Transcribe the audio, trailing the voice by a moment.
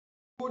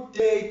Good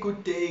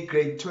day,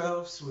 grade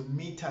 12s. We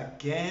meet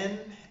again,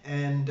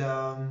 and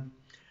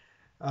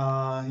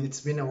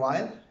it's been a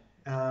while.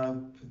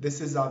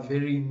 This is our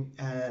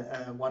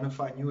one of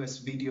our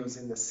newest videos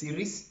in the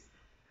series.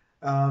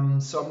 So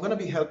I'm going to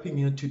be helping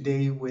you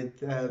today with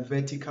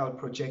vertical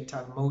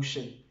projectile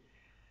motion.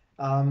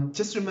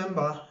 Just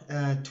remember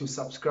to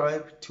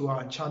subscribe to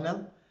our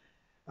channel,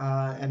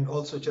 and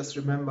also just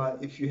remember,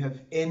 if you have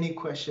any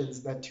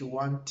questions that you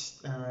want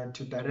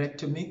to direct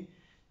to me,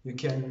 you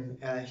can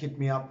hit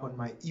me up on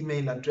my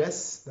email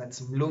address.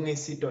 That's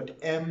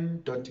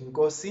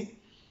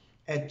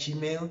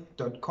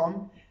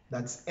mlungisi.m.ngosi@gmail.com.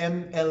 That's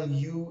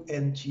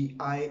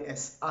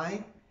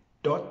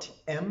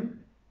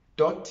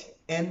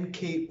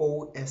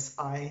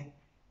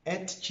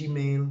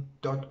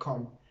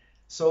MLUNGIS.m.nkosi@gmail.com.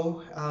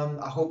 So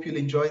I hope you'll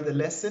enjoy the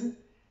lesson.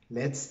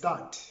 Let's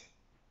start.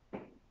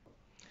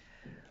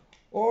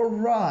 All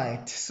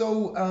right,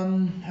 so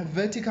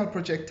vertical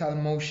projectile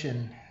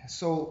motion.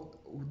 So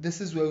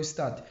this is where we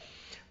start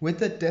with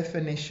the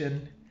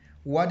definition.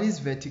 What is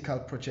vertical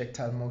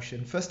projectile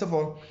motion? First of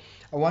all,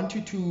 I want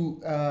you to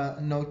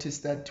notice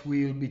that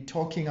we'll be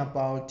talking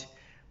about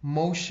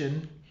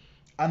motion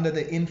under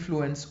the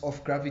influence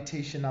of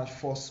gravitational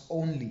force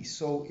only.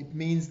 So it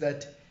means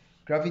that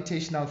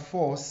gravitational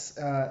force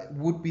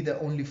would be the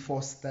only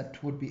force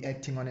that would be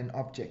acting on an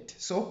object.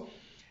 So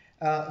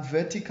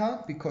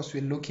vertical, because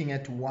we're looking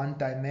at one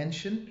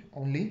dimension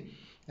only,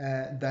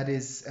 that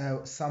is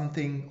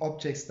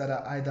objects that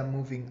are either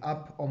moving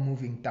up or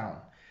moving down.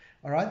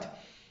 All right,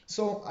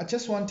 so I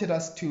just wanted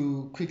us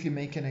to quickly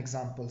make an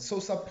example. So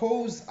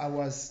suppose I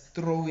was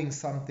throwing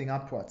something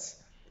upwards,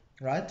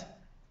 right?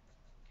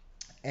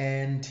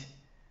 And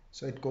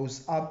so it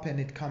goes up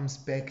and it comes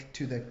back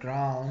to the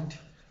ground.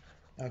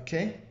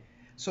 Okay,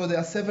 so there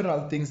are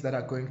several things that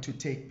are going to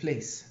take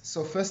place.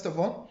 So first of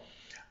all,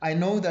 I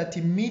know that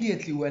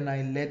immediately when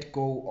I let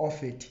go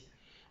of it,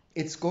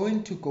 it's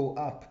going to go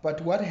up.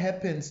 But what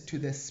happens to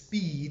the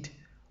speed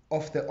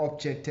of the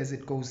object as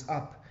it goes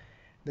up?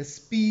 The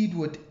speed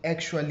would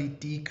actually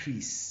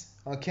decrease.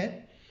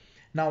 Okay,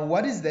 now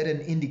what is that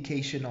an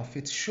indication of?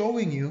 It's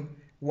showing you,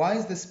 why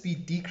is the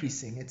speed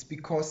decreasing? It's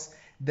because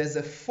there's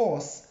a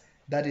force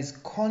that is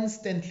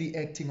constantly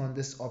acting on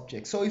this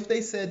object. So if they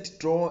said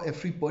draw a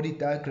free body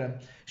diagram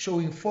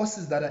showing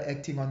forces that are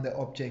acting on the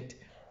object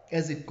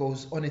as it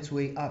goes on its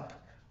way up,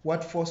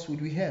 what force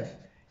would we have?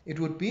 It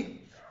would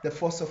be the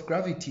force of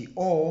gravity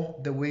or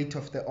the weight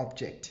of the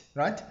object,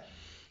 right?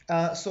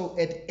 So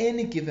at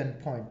any given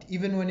point,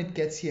 even when it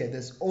gets here,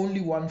 there's only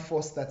one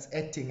force that's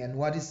acting. And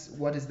what is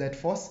that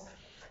force?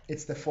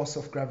 It's the force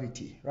of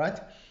gravity, right?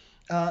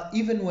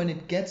 Even when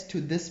it gets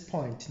to this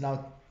point,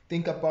 now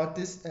think about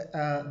this.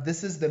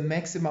 This is the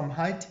maximum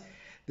height.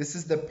 This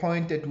is the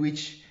point at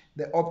which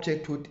the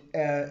object would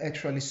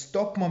actually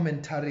stop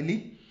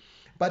momentarily.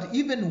 But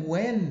even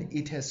when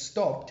it has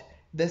stopped,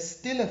 there's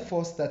still a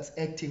force that's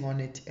acting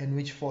on it. And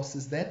which force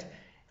is that?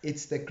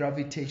 It's the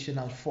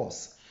gravitational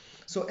force.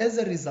 So as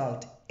a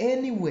result,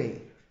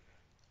 anyway,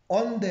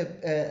 on the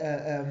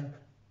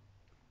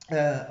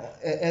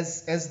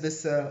as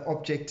this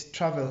object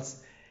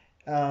travels,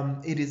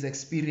 it is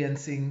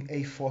experiencing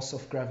a force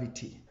of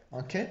gravity.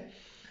 Okay,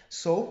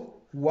 so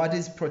what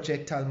is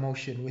projectile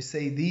motion? We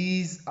say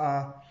these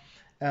are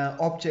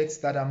objects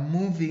that are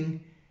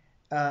moving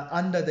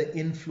under the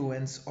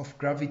influence of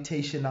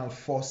gravitational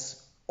force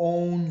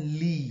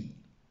only,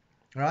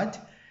 right?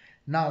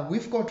 Now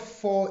we've got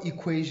 4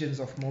 equations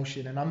of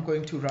motion, and I'm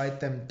going to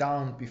write them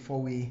down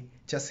before we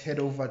just head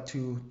over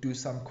to do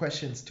some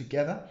questions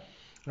together.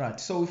 Right,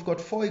 so we've got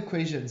 4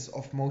 equations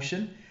of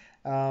motion.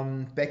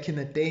 Back in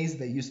the days,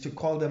 they used to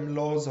call them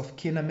laws of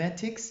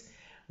kinematics,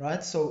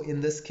 right? So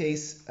in this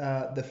case,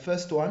 the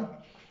first one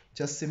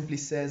just simply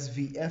says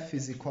Vf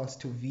is equals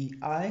to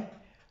Vi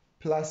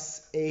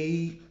plus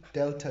A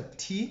delta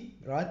T,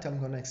 right? I'm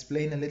going to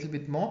explain a little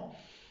bit more.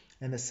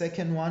 And the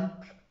second one,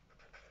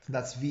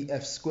 that's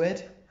Vf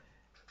squared,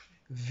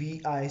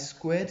 Vi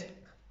squared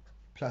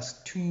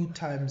plus 2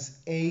 times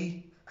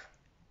A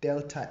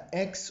delta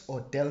X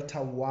or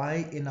delta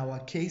Y in our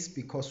case,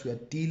 because we are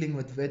dealing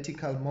with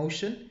vertical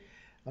motion.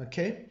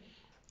 Okay,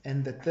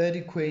 and the third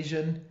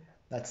equation,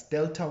 that's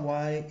delta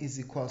Y is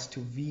equals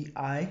to Vi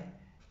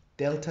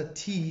delta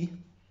T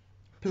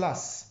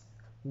plus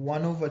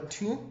 1 over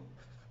 2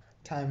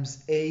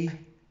 times A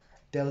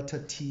delta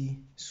T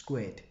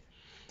squared.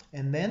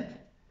 And then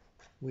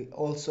we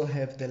also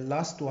have the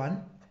last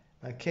one,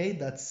 okay,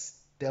 that's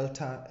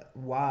delta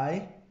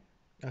Y,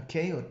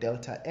 okay, or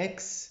delta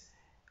X,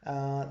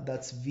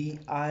 that's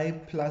Vi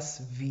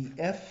plus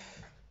Vf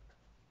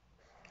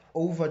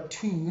over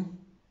 2,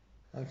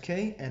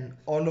 okay, and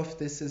all of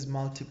this is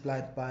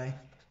multiplied by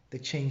the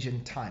change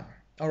in time.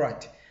 All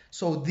right,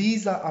 so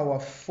these are our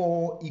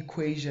 4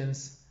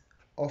 equations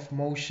of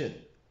motion.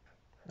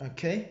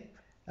 Okay,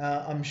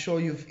 I'm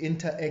sure you've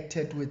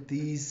interacted with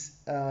these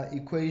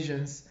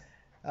equations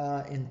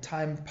in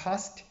time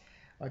past,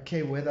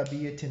 okay, whether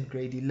be it in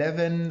grade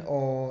 11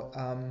 or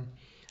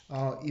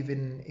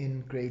even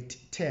in grade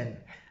 10.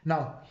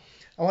 Now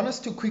I want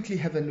us to quickly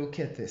have a look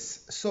at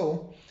this.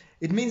 So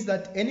it means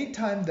that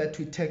anytime that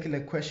we tackle a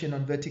question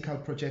on vertical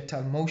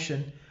projectile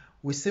motion,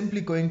 we're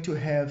simply going to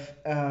have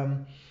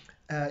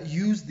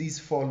use these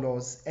 4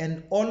 laws,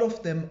 and all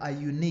of them are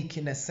unique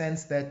in a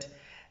sense that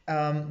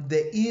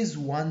there is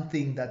one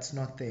thing that's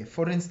not there.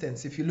 For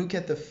instance, if you look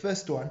at the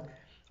first one,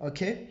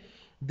 okay,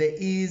 there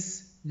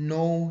is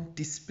no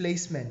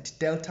displacement,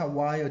 delta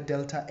y or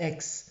delta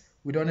x.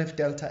 We don't have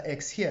delta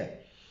x here.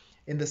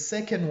 In the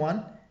second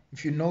one,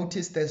 if you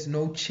notice, there's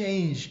no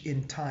change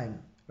in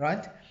time,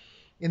 right?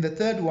 In the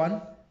third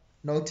one,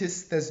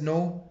 notice there's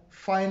no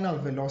final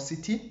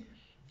velocity.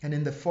 And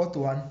in the fourth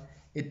one,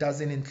 it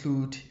doesn't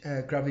include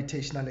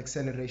gravitational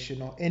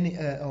acceleration or any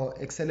or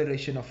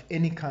acceleration of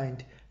any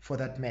kind for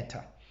that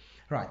matter.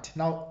 Right,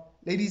 now,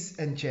 ladies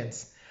and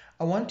gents,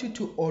 I want you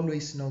to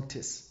always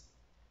notice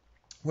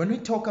when we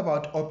talk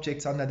about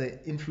objects under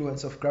the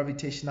influence of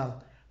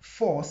gravitational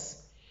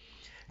force,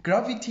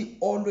 gravity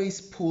always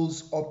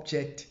pulls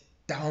object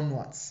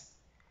downwards.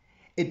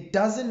 It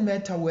doesn't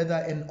matter whether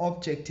an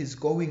object is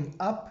going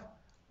up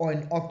or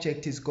an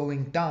object is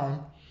going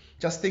down.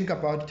 Just think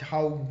about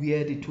how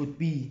weird it would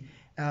be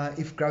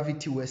if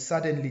gravity were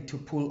suddenly to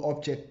pull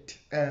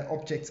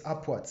objects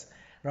upwards,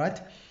 right?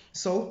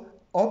 So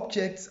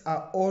objects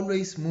are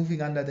always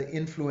moving under the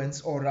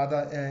influence, or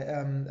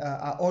rather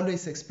are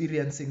always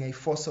experiencing a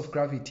force of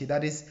gravity.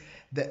 That is,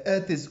 the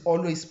earth is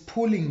always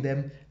pulling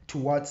them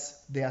towards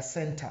their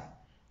center,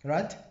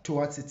 right?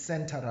 Towards its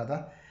center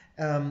rather.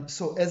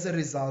 So as a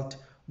result,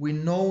 we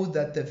know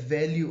that the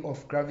value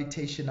of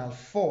gravitational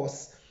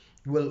force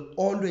will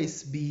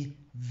always be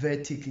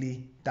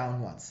vertically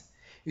downwards.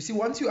 You see,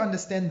 once you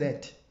understand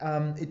that,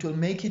 it will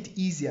make it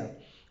easier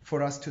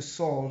for us to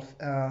solve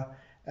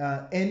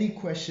any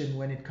question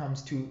when it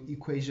comes to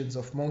equations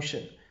of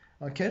motion.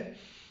 Okay,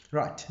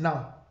 right,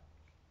 now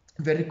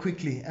very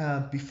quickly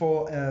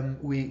before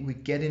we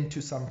get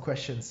into some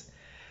questions.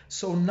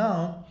 So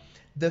now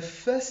the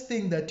first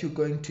thing that you're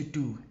going to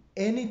do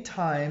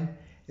anytime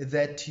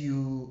that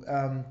you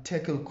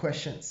tackle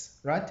questions,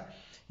 right,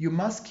 you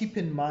must keep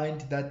in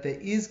mind that there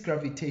is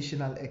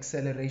gravitational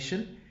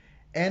acceleration,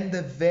 and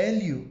the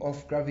value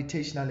of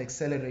gravitational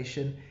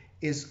acceleration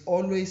is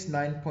always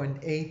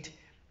 9.8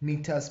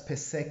 meters per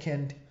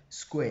second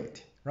squared,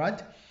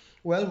 right?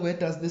 Well, where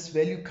does this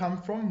value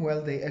come from?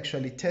 Well, they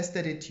actually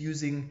tested it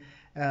using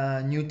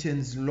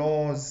Newton's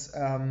laws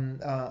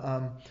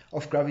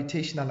of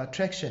gravitational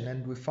attraction,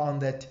 and we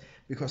found that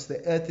because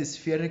the earth is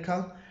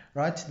spherical,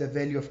 right, the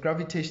value of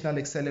gravitational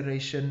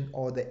acceleration,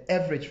 or the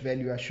average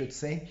value I should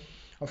say,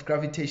 of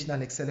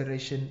gravitational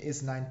acceleration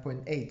is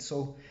 9.8.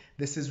 So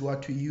this is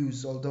what we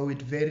use, although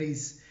it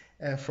varies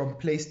from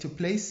place to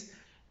place,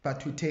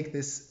 but we take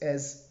this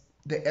as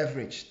the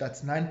average.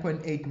 That's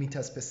 9.8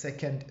 meters per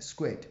second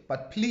squared.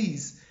 But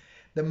please,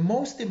 the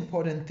most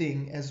important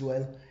thing as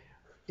well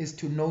is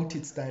to note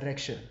its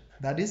direction.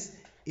 That is,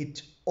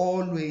 it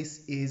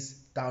always is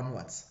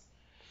downwards.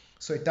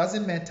 So it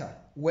doesn't matter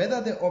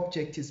whether the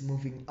object is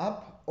moving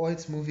up or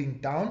it's moving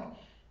down.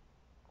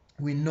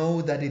 We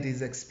know that it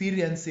is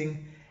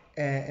experiencing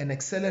an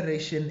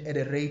acceleration at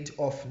a rate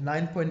of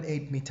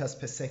 9.8 meters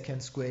per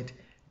second squared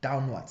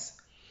downwards.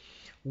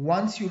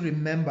 Once you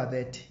remember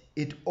that,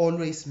 it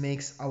always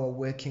makes our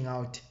working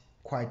out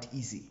quite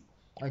easy.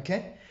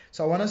 Okay,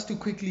 so I want us to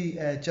quickly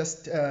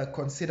just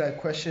consider a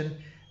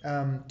question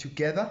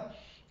together,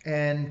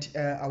 and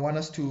I want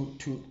us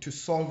to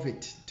solve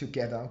it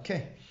together.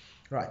 Okay,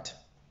 right.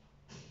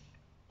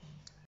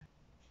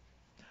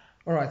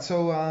 All right,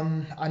 so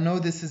I know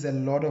this is a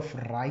lot of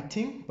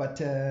writing,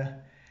 but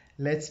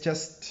let's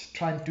just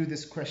try and do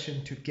this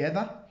question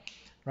together,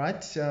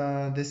 right?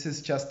 This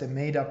is just a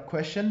made-up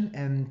question,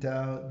 and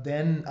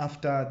then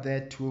after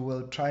that we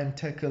will try and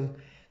tackle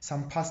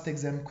some past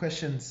exam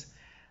questions.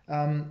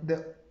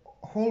 The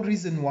whole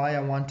reason why I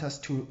want us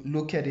to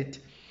look at it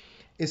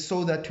is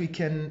so that we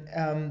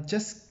can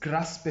just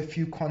grasp a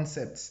few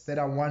concepts that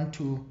I want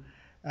to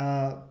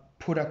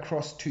put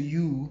across to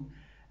you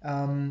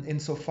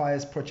insofar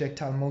as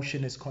projectile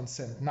motion is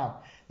concerned.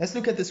 Now, let's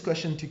look at this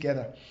question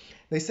together.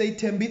 They say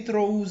Tembi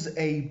throws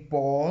a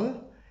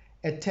ball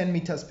at 10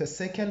 meters per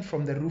second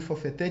from the roof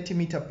of a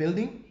 30-meter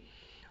building.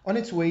 On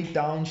its way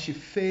down, she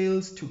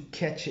fails to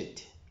catch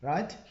it,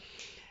 right?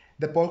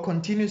 The ball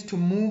continues to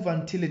move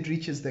until it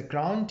reaches the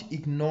ground.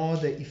 Ignore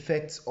the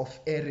effects of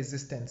air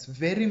resistance.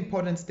 Very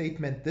important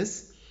statement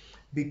this,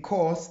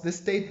 because this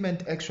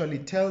statement actually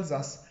tells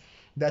us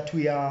that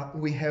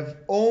we have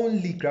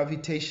only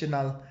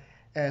gravitational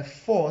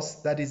force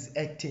that is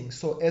acting.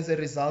 So as a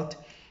result,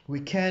 we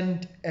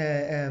can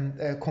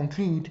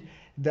conclude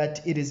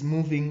that it is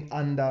moving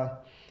under,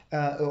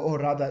 or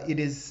rather it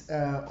is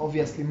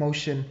obviously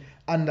motion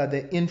under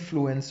the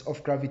influence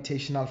of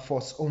gravitational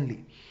force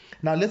only.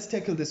 Now let's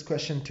tackle this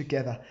question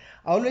together.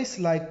 I always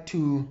like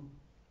to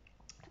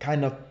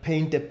kind of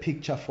paint a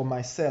picture for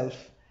myself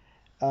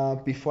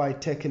before I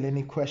tackle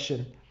any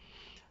question.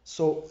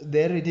 So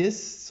there it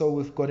is. So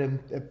we've got a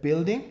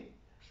building,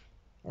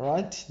 all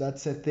right?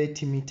 That's a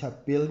 30-meter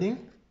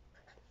building,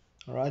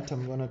 All right,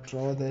 I'm gonna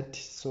draw that.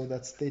 So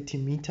that's 30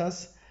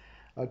 meters.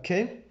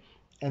 Okay,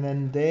 and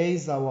then there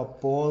is our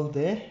ball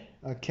there.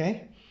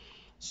 Okay,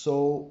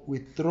 so we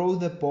throw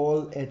the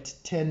ball at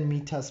 10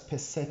 meters per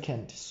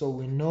second. So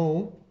we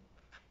know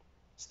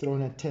it's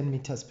thrown at 10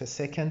 meters per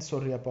second.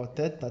 Sorry about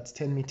that. That's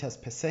 10 meters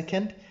per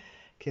second.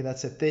 Okay,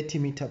 that's a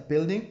 30-meter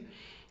building.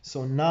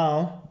 So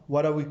now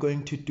what are we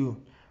going to do?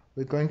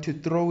 We're going to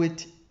throw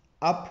it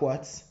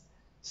upwards.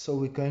 So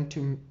we're going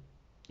to,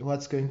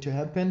 what's going to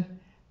happen?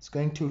 It's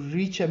going to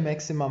reach a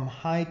maximum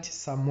height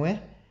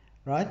somewhere,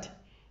 right?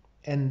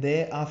 And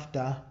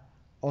thereafter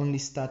only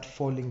start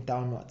falling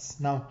downwards.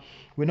 Now,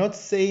 we're not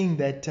saying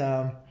that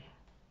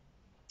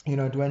you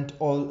know, it went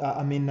all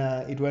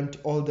it went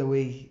all the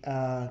way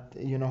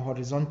you know,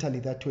 horizontally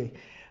that way,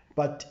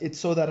 but it's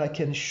so that I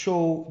can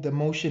show the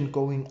motion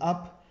going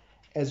up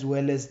as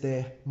well as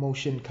the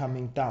motion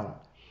coming down.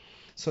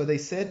 So they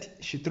said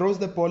she throws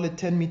the ball at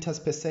 10 meters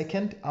per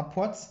second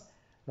upwards,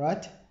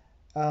 right?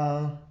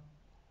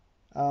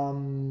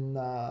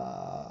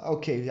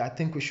 Okay, I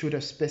think we should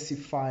have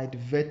specified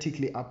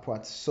vertically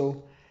upwards.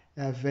 So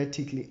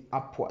vertically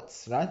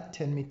upwards, right?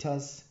 10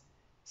 meters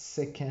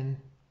second,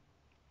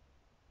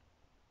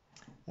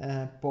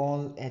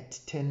 ball at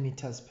 10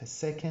 meters per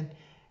second.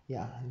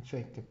 Yeah, in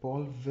fact, the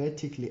ball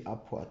vertically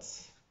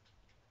upwards.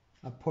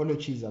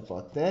 Apologies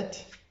about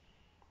that.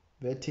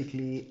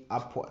 Vertically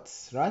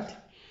upwards, right?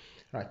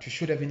 Right, we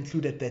should have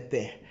included that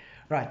there.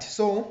 Right,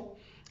 so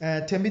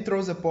Tembi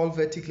throws a ball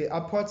vertically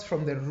upwards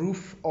from the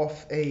roof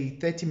of a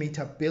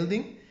 30-meter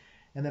building,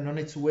 and then on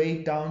its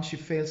way down, she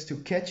fails to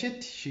catch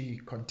it.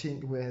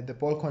 Where the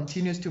ball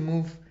continues to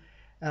move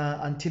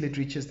until it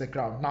reaches the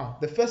ground. Now,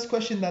 the first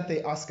question that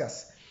they ask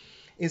us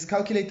is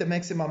calculate the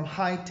maximum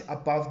height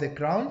above the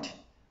ground,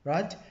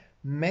 right?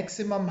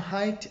 Maximum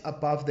height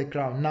above the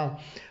ground. Now,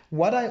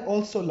 what I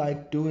also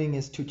like doing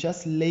is to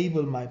just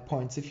label my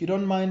points. If you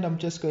don't mind, I'm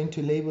just going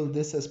to label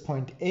this as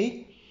point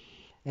A,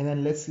 and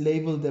then let's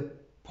label the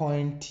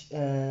point,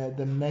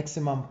 the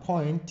maximum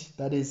point,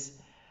 that is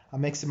a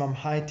maximum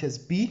height, as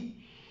B.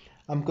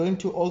 I'm going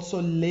to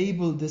also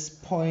label this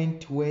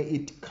point where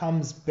it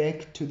comes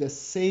back to the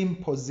same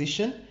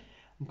position.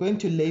 I'm going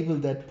to label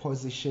that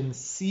position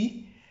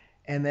C,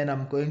 and then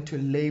I'm going to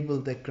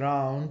label the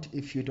ground,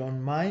 if you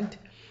don't mind,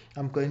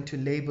 I'm going to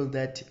label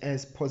that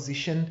as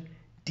position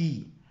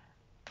D.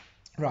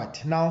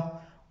 Right,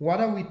 now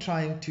what are we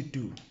trying to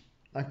do?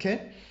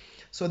 Okay,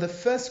 so the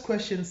first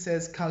question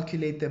says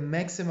calculate the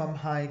maximum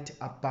height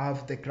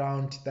above the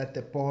ground that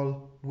the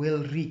ball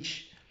will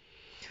reach.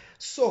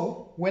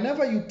 So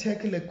whenever you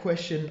tackle a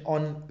question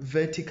on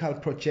vertical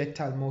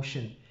projectile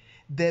motion,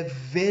 the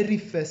very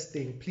first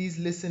thing, please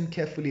listen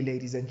carefully,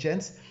 ladies and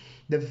gents,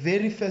 the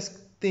very first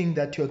thing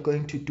that you're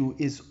going to do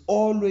is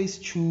always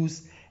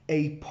choose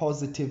a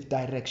positive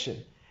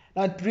direction.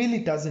 Now, it really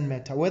doesn't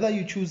matter whether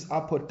you choose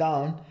up or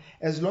down,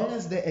 as long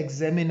as the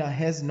examiner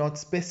has not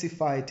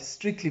specified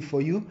strictly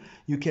for you,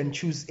 you can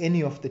choose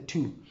any of the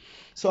two.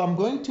 So I'm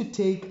going to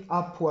take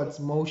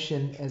upwards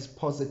motion as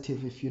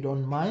positive, if you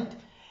don't mind.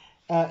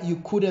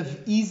 You could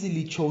have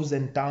easily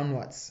chosen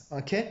downwards,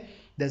 okay?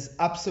 There's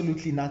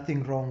absolutely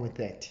nothing wrong with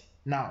that.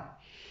 Now,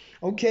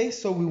 okay,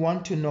 so we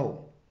want to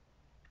know,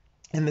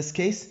 in this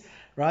case,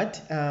 right,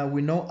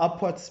 we know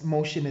upwards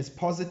motion is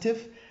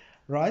positive,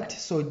 right?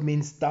 So it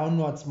means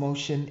downwards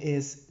motion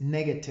is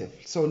negative.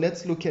 So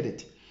let's look at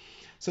it.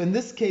 So in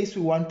this case,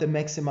 we want the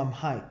maximum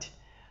height.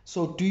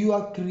 So do you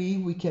agree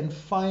we can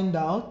find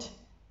out,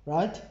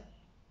 right,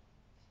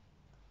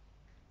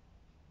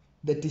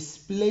 the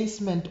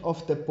displacement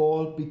of the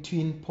ball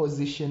between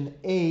position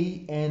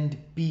A and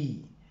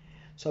B?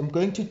 So I'm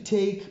going to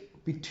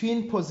take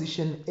between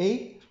position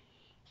A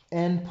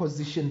and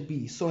position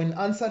B. So in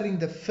answering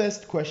the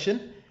first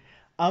question,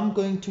 I'm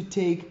going to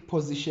take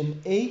position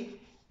A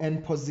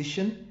and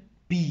position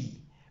B,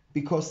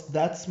 because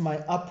that's my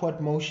upward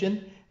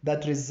motion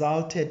that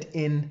resulted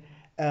in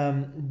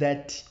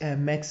that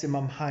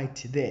maximum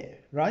height there,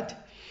 right?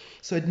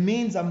 So it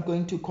means I'm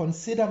going to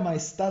consider my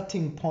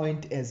starting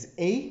point as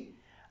A.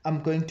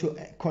 I'm going to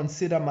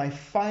consider my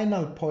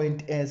final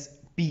point as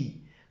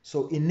B.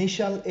 So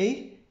initial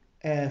A,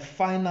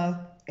 final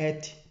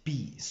at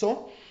B.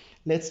 So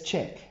let's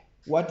check.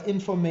 What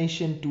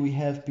information do we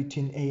have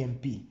between A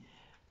and B?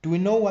 Do we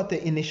know what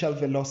the initial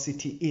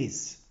velocity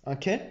is?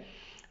 Okay,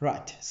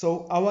 right.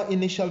 So our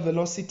initial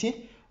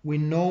velocity, we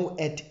know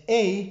at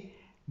A,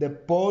 the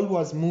ball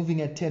was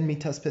moving at 10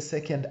 meters per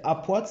second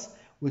upwards.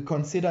 We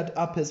considered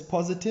up as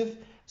positive,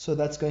 so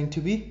that's going to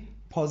be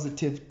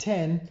positive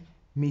 10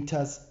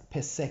 meters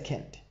per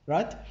second,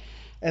 right?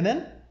 And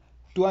then,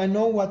 do I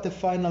know what the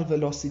final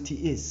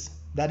velocity is?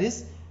 That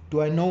is,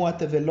 do I know what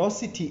the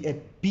velocity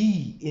at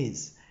B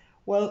is?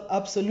 Well,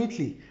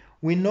 absolutely.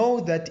 We know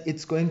that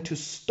it's going to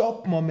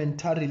stop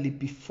momentarily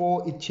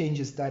before it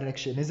changes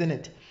direction, isn't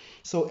it?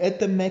 So at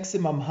the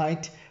maximum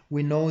height,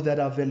 we know that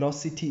our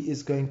velocity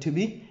is going to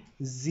be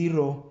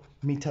 0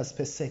 meters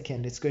per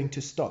second. It's going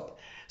to stop.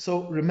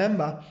 So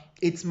remember,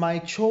 it's my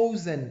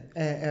chosen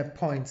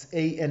points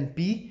A and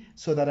B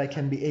so that I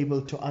can be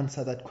able to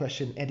answer that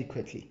question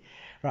adequately.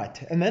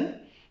 Right, and then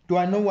do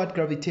I know what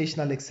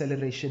gravitational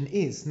acceleration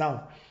is?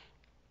 Now,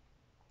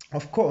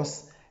 of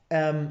course,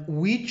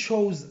 we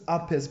chose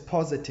up as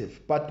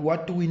positive, but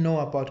what do we know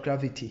about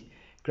gravity?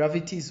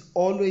 Gravity is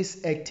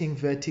always acting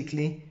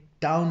vertically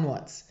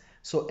downwards.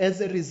 So as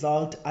a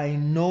result, I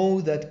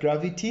know that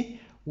gravity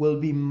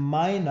will be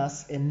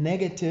minus a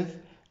negative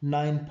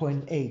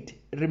 9.8.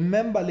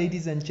 Remember,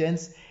 ladies and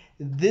gents,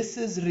 this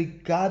is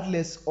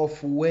regardless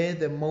of where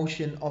the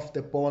motion of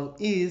the ball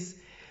is.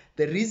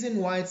 The reason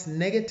why it's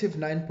negative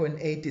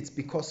 9.8 is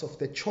because of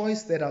the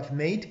choice that I've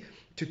made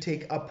to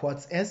take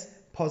upwards as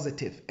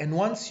positive. And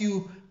once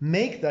you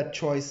make that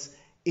choice,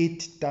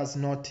 it does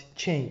not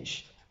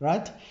change,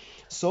 right?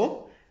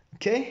 So,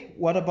 okay,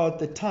 what about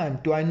the time?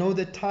 Do I know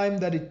the time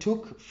that it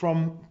took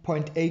from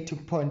point A to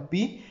point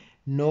B?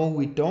 No,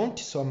 we don't.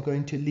 So I'm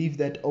going to leave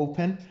that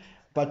open.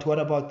 But what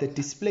about the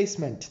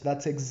displacement?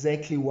 That's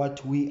exactly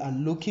what we are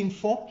looking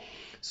for.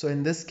 So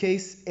in this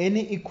case,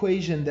 any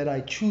equation that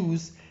I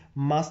choose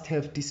must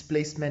have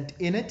displacement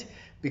in it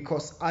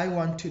because I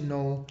want to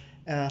know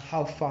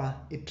how far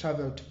it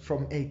traveled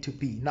from A to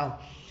B. Now,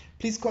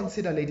 please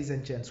consider, ladies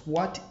and gents,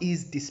 what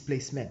is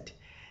displacement?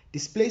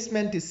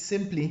 Displacement is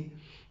simply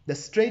the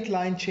straight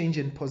line change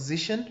in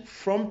position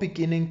from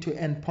beginning to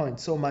end point.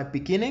 So my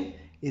beginning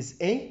is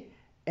A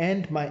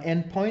and my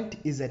end point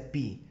is at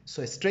B.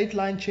 So a straight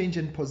line change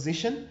in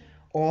position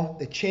or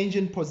the change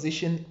in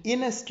position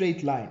in a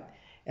straight line.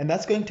 And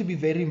that's going to be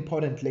very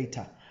important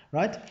later,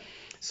 right?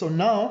 So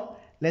now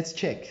let's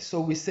check. So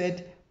we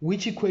said,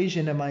 which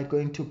equation am I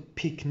going to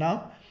pick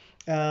now?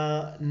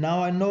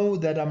 Now I know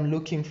that I'm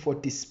looking for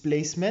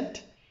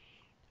displacement.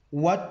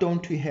 What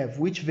don't we have?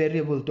 Which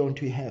variable don't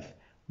we have?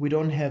 We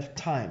don't have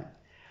time.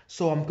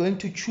 So I'm going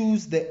to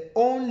choose the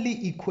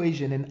only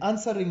equation. In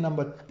answering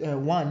number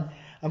 1,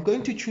 I'm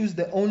going to choose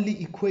the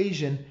only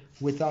equation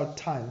without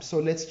time. So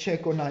let's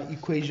check on our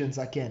equations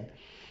again.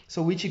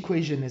 So which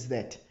equation is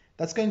that?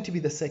 That's going to be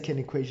the second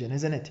equation,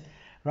 isn't it?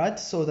 Right?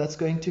 So that's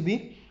going to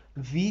be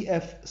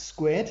Vf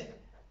squared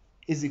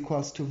is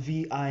equals to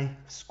Vi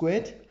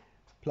squared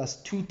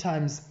plus 2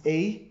 times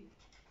A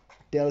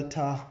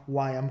delta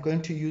Y. I'm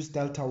going to use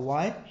delta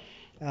Y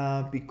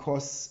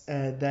because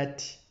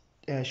that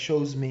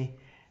shows me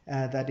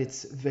that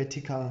it's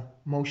vertical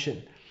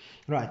motion.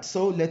 Right,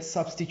 so let's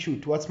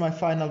substitute. What's my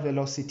final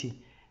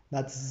velocity?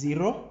 That's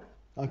 0.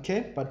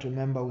 Okay, but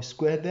remember we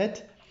squared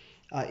that.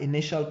 Our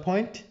initial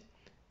point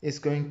is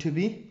going to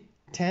be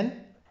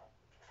 10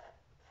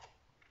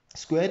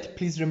 squared.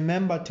 Please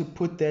remember to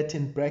put that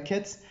in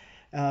brackets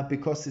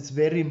because it's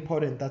very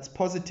important. That's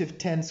positive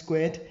 10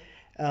 squared.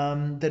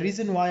 The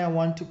reason why I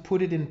want to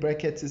put it in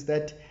brackets is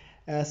that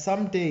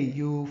someday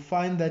you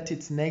find that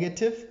it's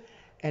negative,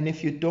 and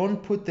if you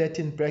don't put that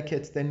in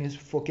brackets, then you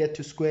forget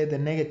to square the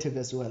negative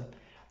as well,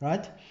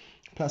 right?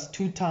 Plus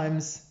 2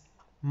 times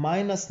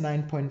minus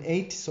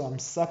 9.8. So I'm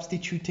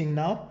substituting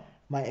now.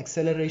 My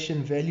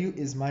acceleration value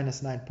is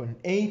minus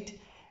 9.8.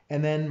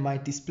 And then my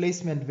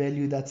displacement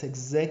value, that's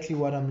exactly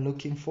what I'm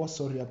looking for.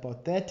 Sorry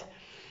about that.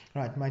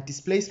 Right, my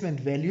displacement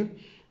value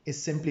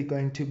is simply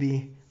going to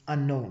be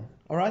unknown.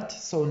 All right,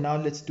 so now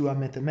let's do our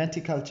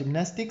mathematical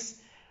gymnastics,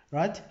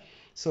 right?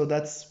 So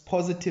that's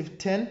positive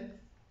 10.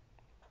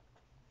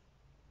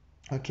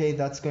 Okay,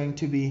 that's going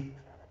to be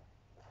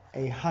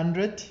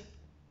 100.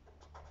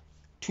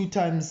 2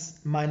 times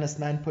minus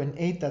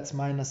 9.8, that's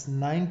minus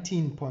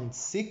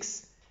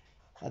 19.6.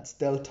 That's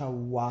delta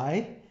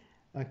Y.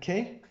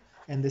 Okay,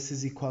 and this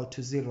is equal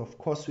to 0. Of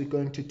course, we're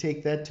going to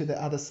take that to the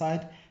other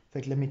side. In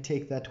fact, let me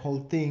take that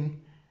whole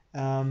thing.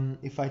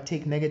 If I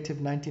take negative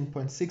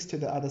 19.6 to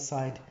the other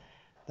side,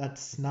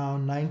 that's now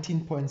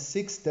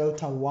 19.6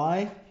 delta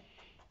Y,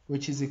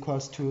 which is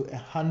equals to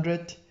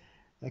 100.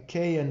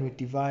 Okay, and we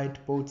divide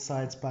both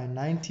sides by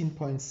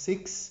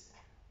 19.6.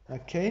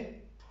 Okay,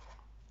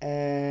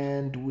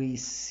 and we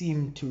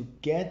seem to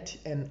get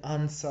an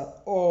answer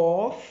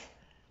of,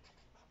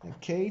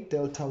 okay,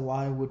 delta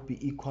Y would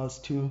be equals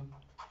to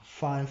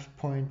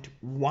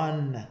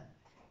 5.1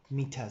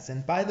 meters.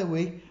 And by the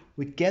way,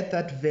 we get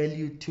that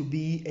value to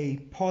be a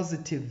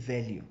positive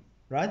value,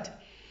 right?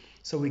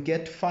 So we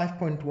get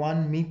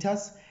 5.1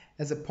 meters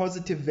as a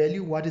positive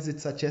value. What is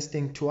it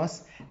suggesting to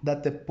us?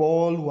 That the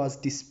ball was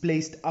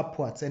displaced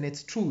upwards. And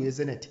it's true,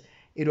 isn't it?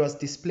 It was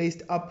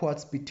displaced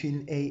upwards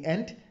between A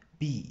and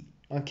B.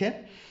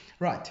 Okay,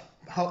 right.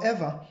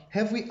 However,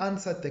 have we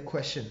answered the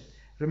question?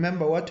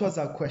 Remember, what was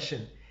our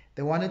question?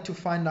 They wanted to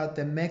find out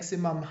the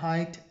maximum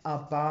height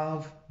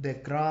above the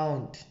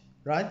ground,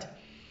 right?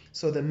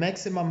 So the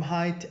maximum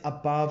height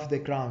above the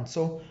ground.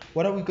 So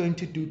what are we going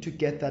to do to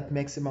get that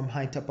maximum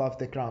height above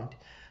the ground?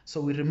 So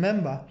we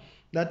remember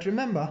that,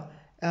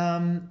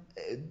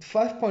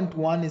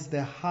 5.1 is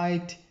the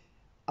height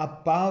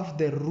above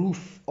the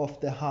roof of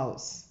the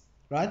house,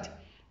 right?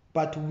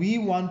 But we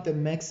want the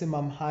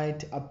maximum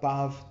height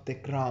above the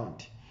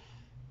ground.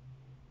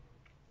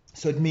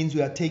 So it means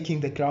we are taking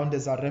the ground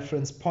as our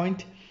reference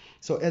point.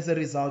 So as a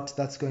result,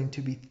 that's going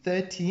to be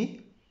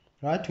 30,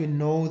 right? We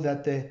know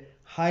that the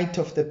height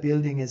of the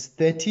building is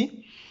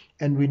 30,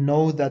 and we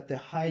know that the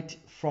height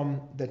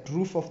from the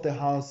roof of the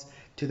house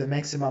to the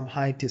maximum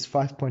height is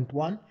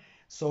 5.1.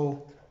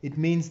 So it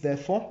means,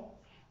 therefore,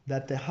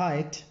 that the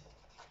height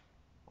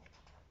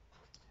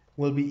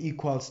will be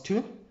equals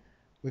to,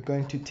 we're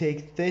going to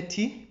take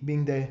 30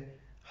 being the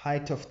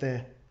height of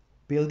the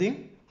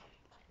building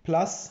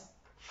plus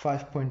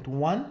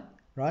 5.1,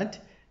 right?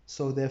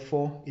 So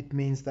therefore it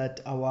means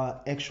that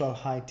our actual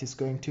height is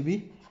going to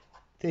be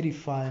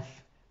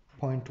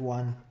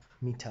 35.1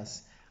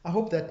 meters. I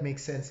hope that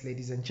makes sense,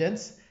 ladies and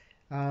gents.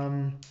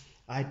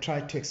 I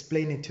tried to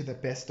explain it to the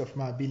best of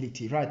my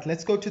ability. Right,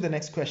 let's go to the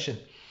next question.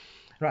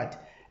 Right,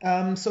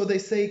 so they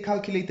say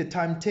calculate the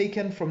time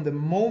taken from the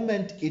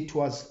moment it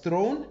was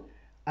thrown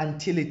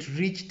until it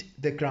reached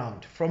the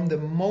ground. From the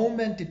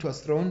moment it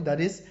was thrown, that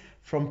is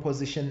from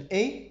position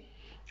A,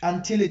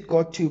 until it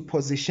got to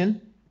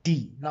position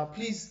D. Now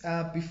please,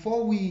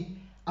 before we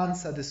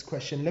answer this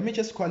question, let me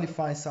just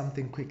qualify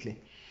something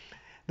quickly.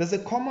 There's a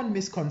common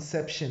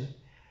misconception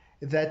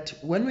that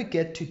when we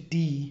get to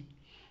D,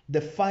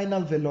 the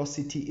final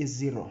velocity is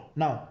 0.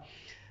 Now,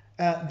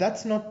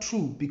 that's not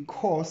true,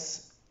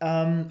 because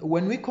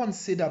when we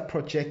consider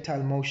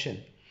projectile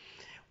motion,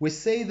 we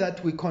say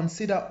that we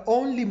consider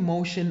only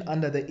motion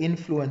under the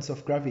influence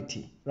of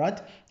gravity, right?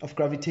 Of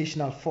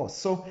gravitational force.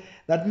 So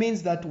that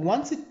means that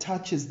once it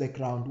touches the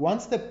ground,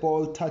 once the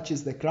ball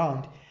touches the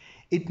ground,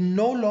 it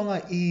no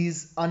longer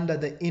is under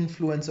the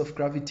influence of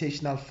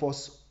gravitational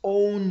force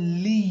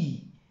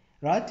only,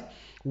 right?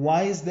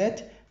 Why is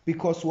that?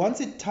 Because once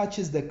it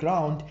touches the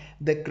ground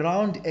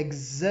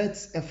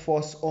exerts a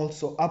force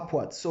also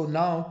upwards. So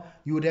now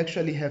you would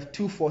actually have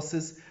two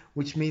forces,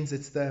 which means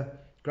it's the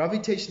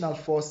gravitational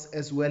force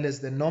as well as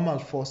the normal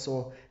force,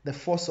 or the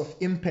force of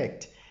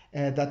impact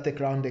that the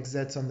ground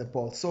exerts on the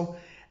ball. So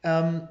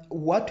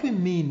what we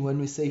mean when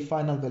we say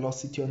final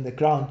velocity on the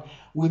ground,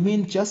 we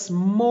mean just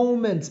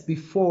moments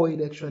before it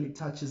actually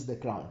touches the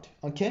ground,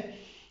 okay?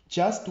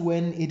 Just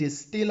when it is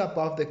still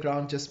above the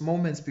ground, just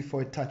moments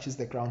before it touches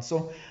the ground.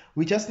 So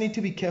we just need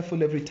to be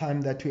careful every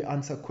time that we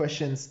answer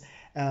questions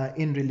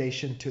in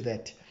relation to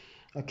that,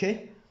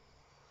 okay?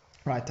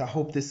 Right, I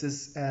hope this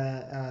is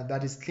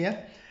that is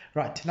clear.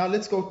 Right, now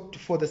let's go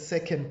for the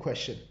second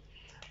question.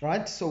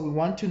 Right, so we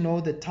want to know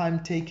the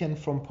time taken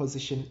from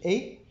position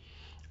A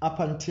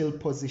up until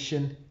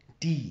position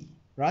D,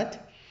 right?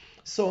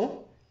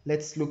 So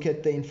let's look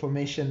at the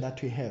information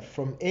that we have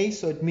from A.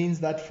 So it means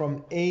that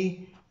from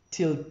A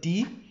till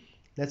D,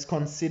 let's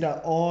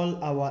consider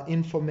all our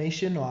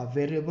information or our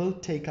variable,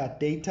 take our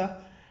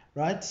data,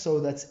 right? So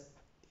that's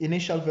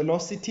initial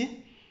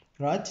velocity,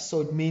 right?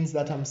 So it means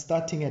that I'm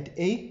starting at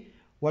A.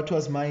 What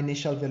was my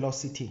initial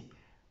velocity?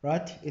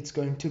 Right, it's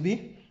going to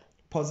be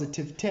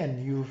positive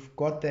 10. You've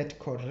got that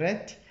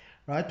correct,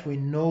 right? We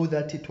know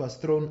that it was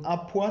thrown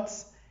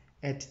upwards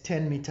at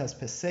 10 meters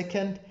per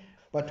second.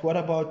 But what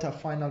about our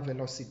final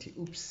velocity?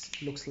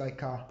 Oops, looks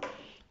like our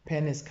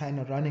pen is kind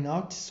of running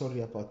out.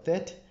 Sorry about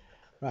that.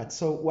 Right,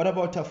 so what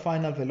about our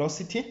final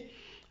velocity?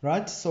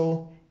 Right,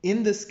 so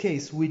in this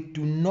case, we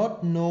do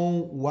not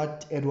know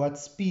at what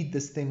speed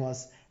this thing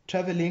was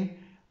traveling.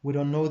 We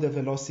don't know the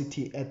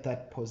velocity at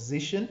that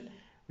position,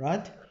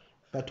 right?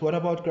 But what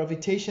about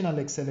gravitational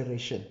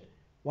acceleration?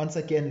 Once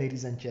again,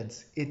 ladies and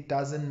gents, it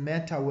doesn't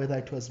matter whether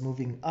it was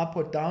moving up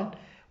or down.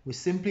 We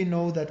simply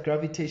know that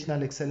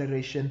gravitational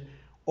acceleration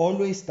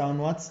always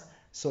downwards.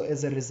 So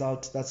as a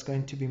result, that's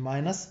going to be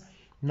minus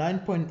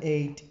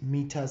 9.8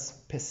 meters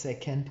per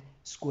second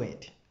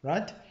squared,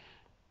 right?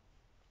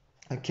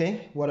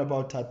 Okay, what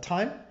about our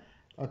time?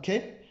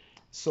 Okay,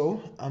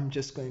 so I'm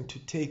just going to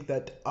take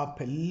that up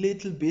a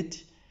little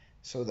bit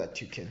so that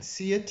you can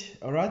see it,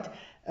 all right?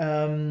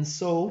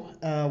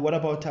 What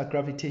about our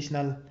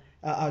gravitational,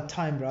 our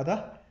time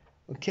rather?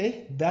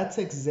 Okay, that's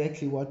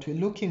exactly what we're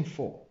looking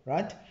for,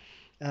 right?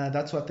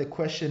 That's what the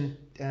question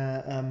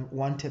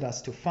wanted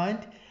us to find.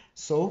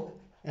 So,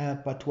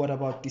 but what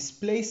about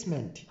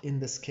displacement in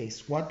this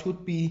case? What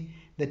would be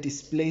the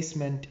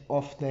displacement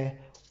of the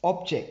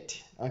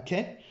object?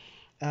 Okay,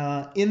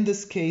 in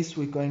this case,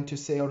 we're going to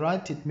say, all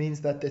right, it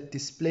means that the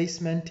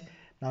displacement,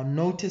 now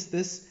notice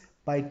this,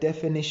 by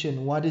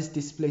definition, what is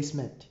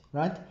displacement,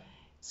 right?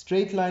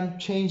 Straight line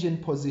change in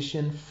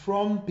position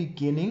from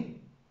beginning,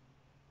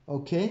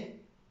 okay,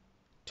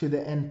 to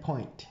the end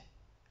point,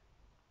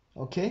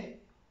 okay?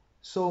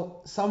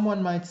 So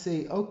someone might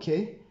say,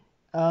 okay,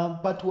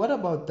 but what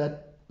about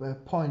that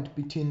point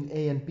between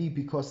A and B,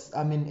 because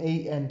I mean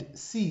A and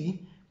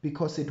C,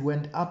 because it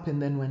went up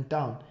and then went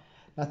down.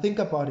 Now think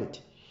about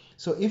it.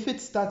 So if it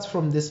starts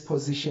from this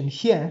position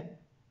here,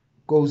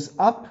 goes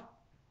up,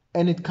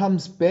 and it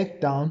comes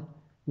back down,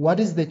 what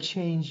is the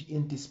change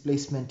in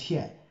displacement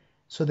here?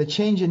 So the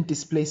change in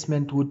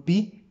displacement would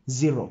be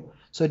 0.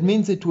 So it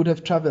means it would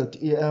have traveled.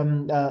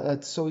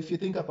 So if you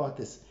think about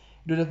this,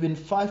 it would have been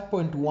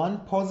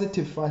 5.1,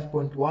 positive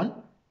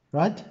 5.1,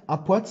 right,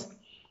 upwards,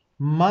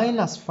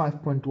 minus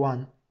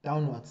 5.1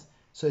 downwards.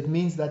 So it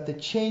means that the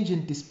change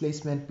in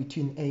displacement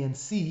between A and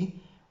C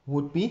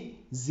would be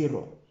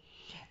 0.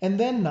 And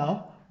then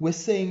now we're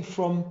saying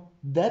from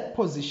that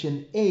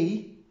position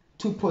A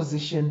to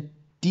position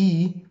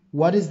D,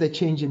 what is the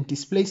change in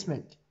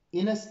displacement?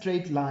 In a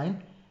straight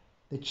line,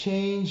 the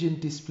change in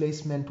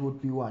displacement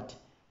would be what?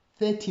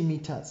 30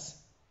 meters,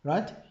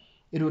 right?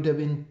 It would have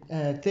been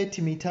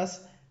 30 meters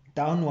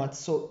downwards.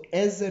 So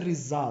as a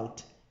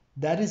result,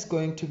 that is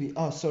going to be,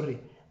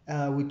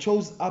 we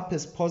chose up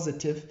as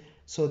positive.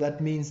 So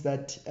that means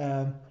that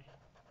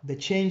the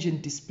change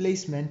in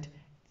displacement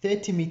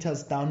 30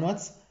 meters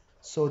downwards.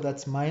 So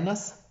that's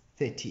minus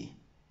 30.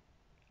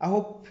 I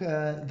hope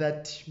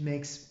that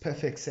makes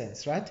perfect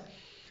sense, right?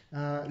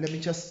 Let me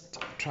just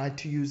try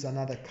to use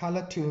another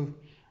color to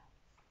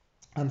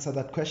answer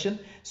that question.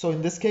 So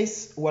in this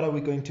case, what are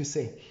we going to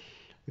say?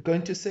 We're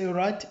going to say, all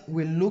right,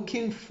 we're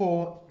looking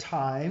for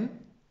time,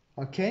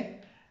 okay?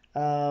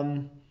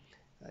 This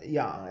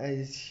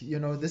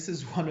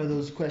is one of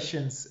those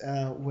questions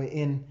we're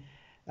in.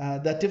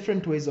 There are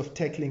different ways of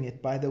tackling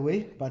it, by the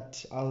way,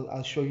 but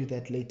I'll show you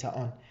that later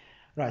on.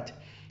 Right,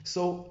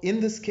 so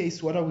in this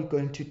case, what are we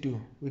going to do?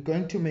 We're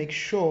going to make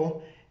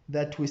sure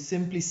that we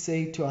simply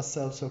say to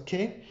ourselves,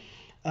 okay,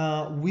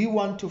 we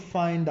want to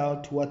find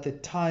out what the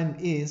time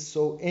is,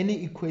 so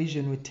any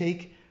equation we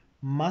take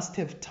must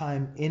have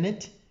time in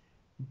it,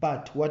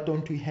 but what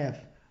don't we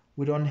have?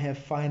 We don't have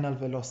final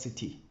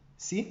velocity,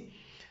 see?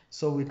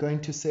 So we're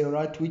going to say, all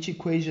right, which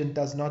equation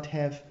does not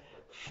have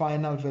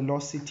final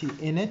velocity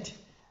in it?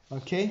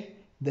 Okay,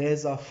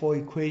 there's our 4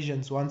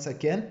 equations once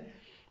again.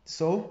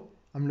 So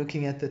I'm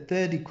looking at the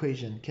third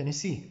equation. Can you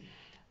see?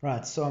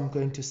 Right, so I'm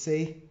going to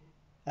say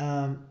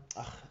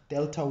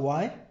delta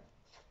y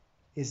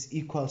is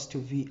equals to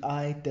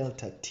vi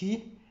delta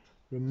t.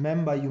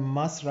 Remember, you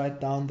must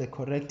write down the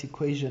correct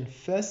equation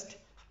first,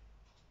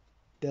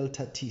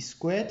 delta t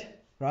squared,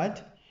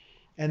 right?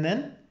 And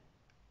then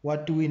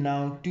what do we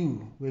now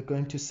do? We're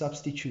going to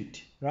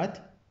substitute, right?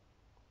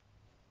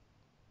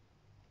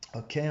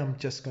 Okay, I'm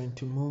just going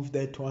to move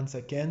that once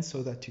again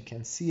so that you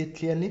can see it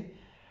clearly.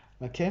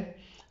 Okay,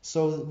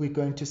 so we're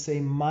going to say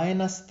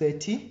minus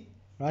 30,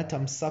 right?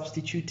 I'm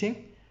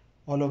substituting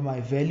all of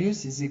my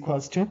values is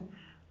equals to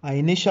our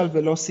initial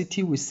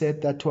velocity. We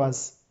said that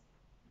was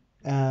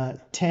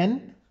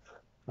 10.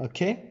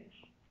 Okay,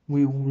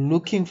 we're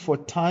looking for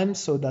time,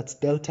 so that's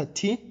delta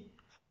t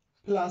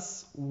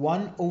plus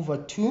 1 over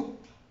 2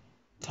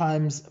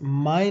 times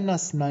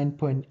minus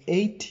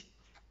 9.8.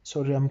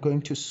 Sorry, I'm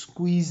going to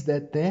squeeze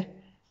that there,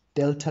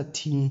 delta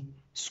t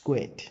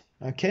squared.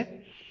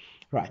 Okay,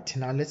 right,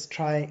 now let's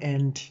try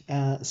and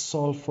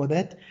solve for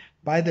that.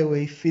 By the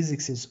way,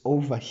 physics is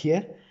over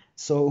here,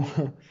 so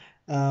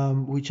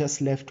we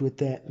just left with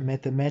the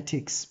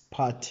mathematics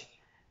part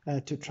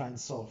to try and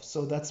solve.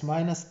 So that's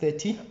minus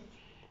 30,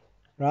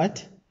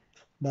 right?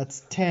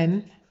 That's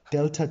 10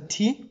 delta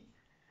t.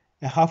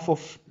 A half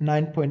of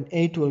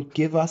 9.8 will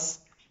give us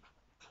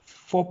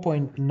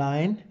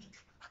 4.9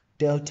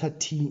 delta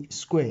t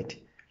squared.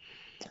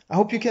 I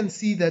hope you can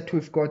see that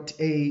we've got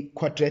a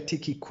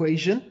quadratic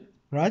equation,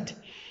 right?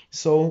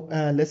 So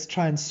let's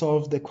try and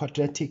solve the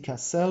quadratic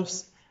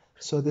ourselves.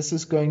 So this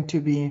is going to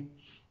be,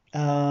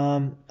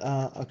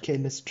 okay,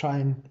 let's try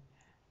and,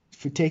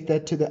 if we take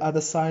that to the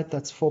other side,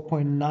 that's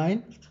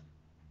 4.9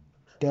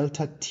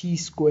 delta t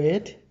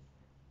squared,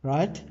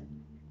 right?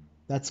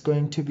 That's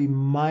going to be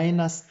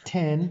minus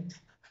 10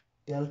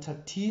 delta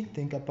t.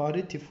 Think about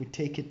it if we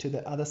take it to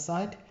the other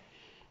side,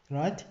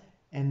 right?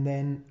 And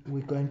then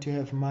we're going to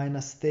have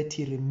minus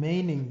 30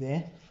 remaining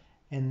there.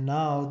 And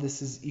now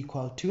this is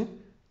equal to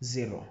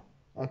 0.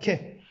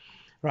 Okay,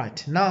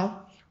 right.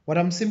 Now, what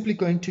I'm simply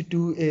going to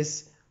do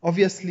is,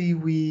 obviously,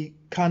 we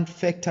can't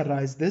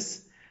factorize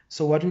this.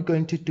 So what we're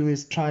going to do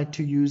is try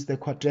to use the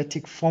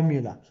quadratic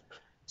formula.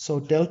 So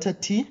delta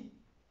t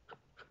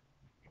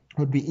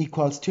would be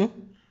equals to,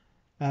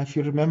 if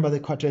you remember the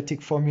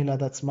quadratic formula,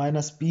 that's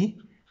minus b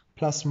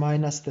plus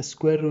minus the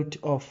square root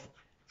of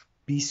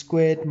b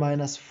squared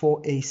minus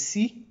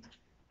 4ac,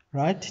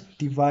 right,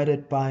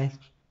 divided by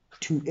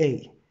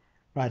 2a.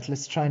 Right,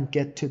 let's try and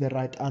get to the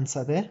right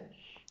answer there.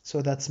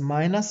 So that's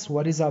minus,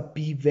 what is our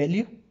b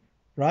value,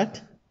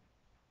 right?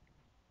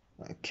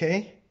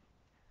 Okay,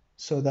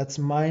 so that's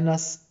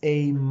minus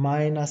a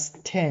minus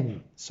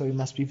 10. So you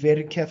must be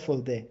very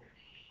careful there.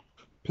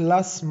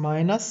 Plus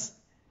minus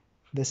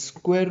the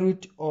square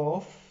root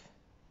of,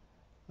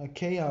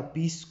 okay, our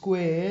b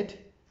squared,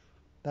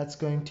 that's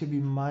going to be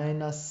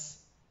minus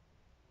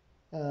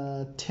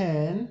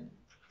 10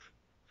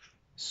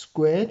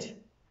 squared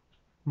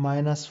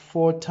minus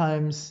 4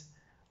 times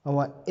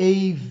our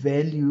a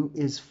value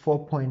is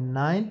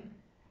 4.9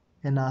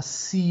 and our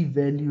c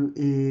value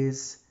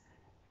is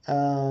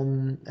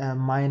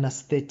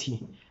minus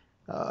 30.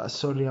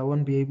 Sorry, I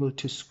won't be able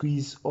to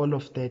squeeze all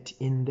of that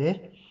in there.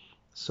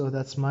 So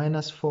that's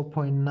minus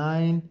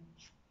 4.9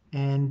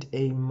 and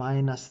a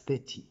minus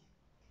 30.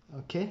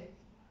 Okay,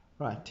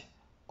 right.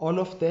 All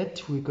of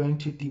that, we're going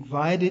to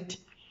divide it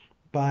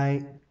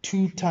by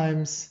 2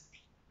 times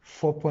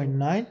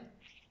 4.9.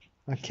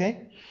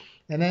 Okay,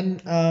 And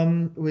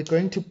then we're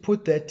going to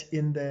put that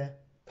in the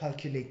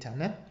calculator.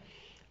 Né?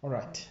 All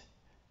right.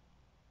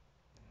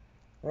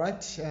 All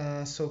right.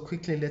 So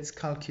quickly, let's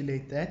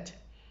calculate that.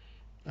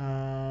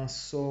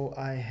 So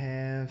I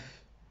have,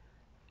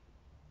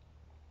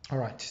 all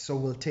right, so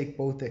we'll take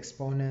both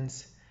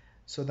exponents.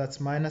 So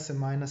that's minus a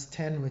minus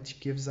 10, which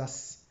gives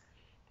us,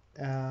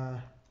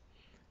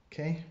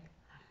 okay,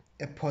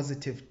 a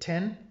positive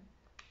 10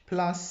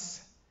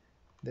 plus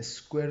the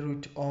square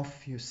root of,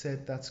 you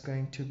said that's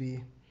going to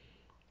be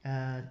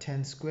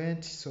 10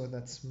 squared. So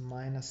that's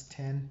minus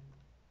 10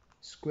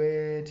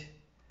 squared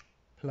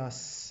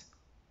plus,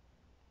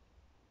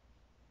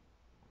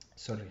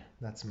 sorry,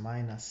 that's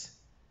minus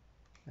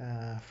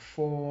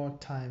 4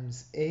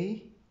 times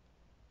a.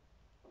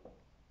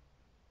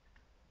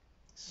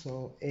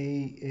 So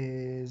a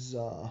is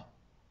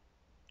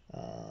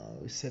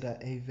we set our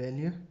a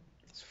value,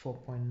 it's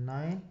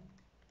 4.9,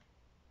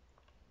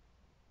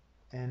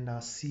 and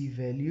our c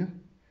value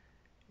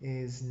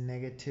is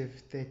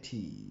negative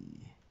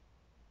 30.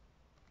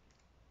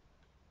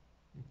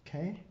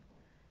 Okay,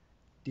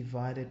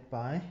 divided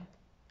by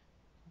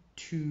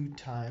 2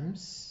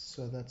 times,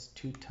 so that's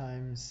 2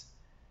 times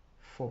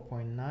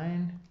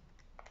 4.9.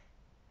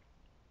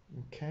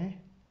 Okay,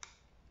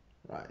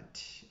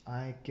 right,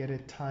 I get a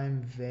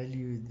time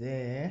value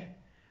there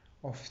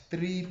of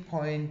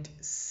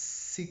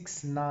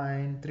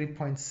 3.69,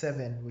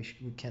 3.7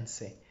 we can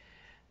say.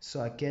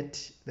 So I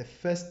get the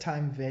first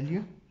time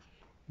value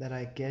that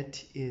I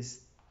get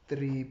is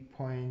 3.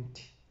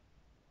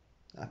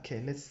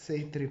 Okay, let's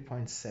say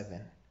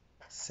 3.7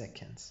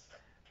 seconds.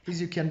 Please,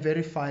 you can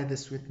verify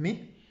this with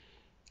me,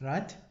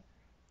 right?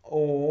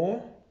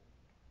 Or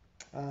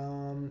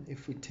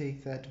if we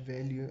take that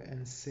value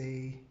and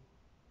say,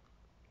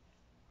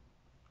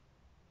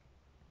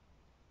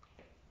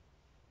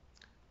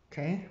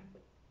 okay,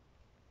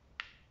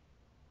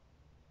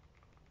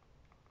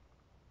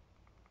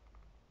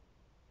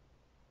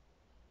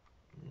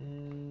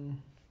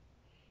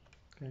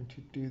 going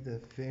to do the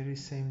very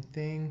same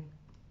thing.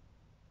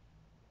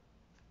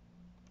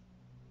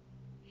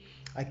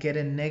 I get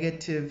a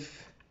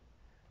negative,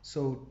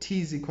 so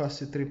t is equals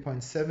to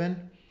 3.7,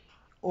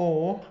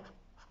 or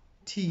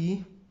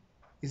t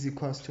is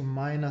equals to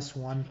minus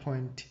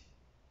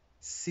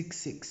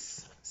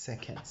 1.66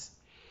 seconds.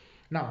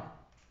 Now,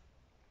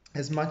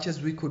 as much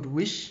as we could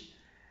wish,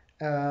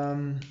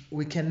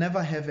 we can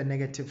never have a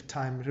negative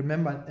time.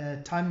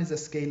 Remember, time is a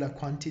scalar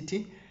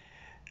quantity.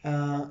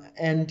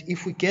 And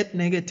if we get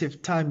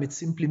negative time, it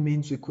simply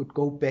means we could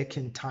go back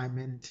in time.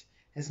 And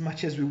as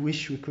much as we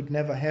wish, we could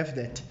never have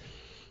that.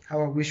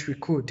 How I wish we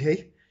could,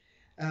 hey?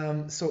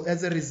 So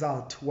as a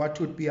result, what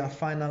would be our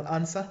final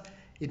answer?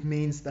 It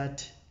means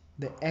that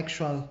the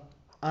actual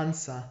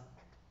answer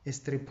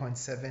is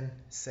 3.7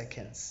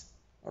 seconds.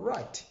 All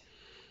right.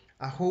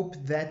 I hope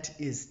that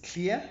is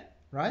clear,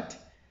 right?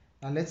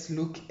 Now let's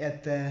look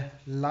at the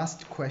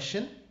last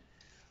question.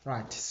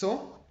 Right,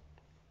 so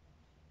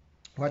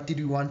what did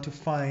we want to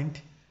find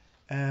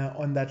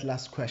on that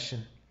last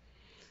question?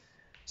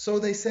 So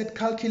they said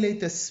calculate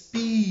the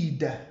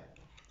speed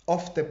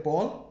of the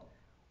ball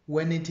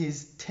when it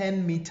is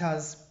 10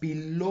 meters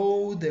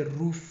below the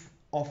roof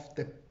of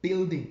the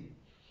building,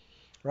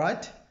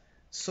 right?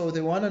 So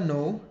they want to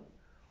know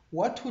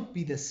what would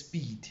be the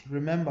speed.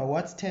 Remember,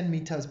 what's 10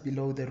 meters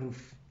below the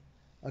roof?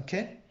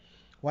 Okay,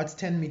 what's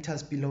 10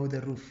 meters below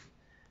the roof?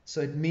 So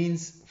it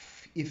means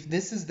if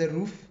this is the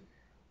roof,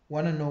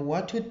 want to know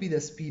what would be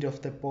the speed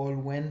of the ball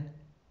when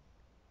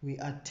we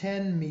are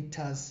 10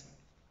 meters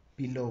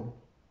below.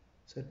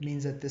 So it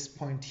means at this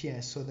point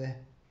here, so the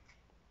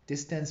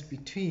distance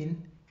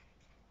between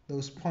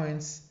those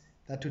points,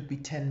 that would be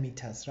 10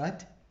 meters,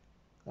 right?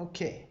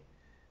 Okay,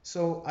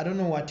 so I don't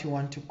know what you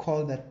want to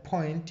call that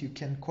point. You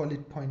can call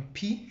it point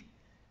P,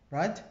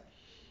 right?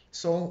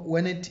 So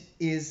when it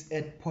is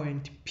at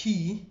point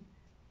P,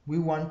 we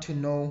want to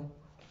know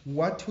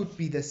what would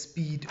be the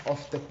speed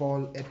of the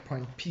ball at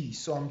point P.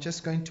 So I'm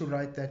just going to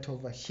write that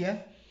over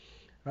here,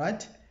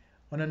 right? I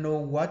want to know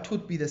what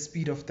would be the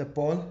speed of the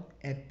ball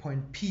at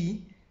point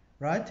P,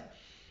 right?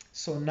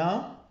 So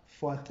now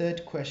for our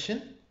third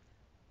question, I'm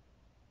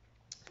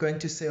going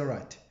to say, all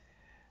right,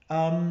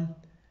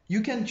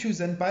 you can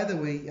choose, and by the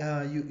way,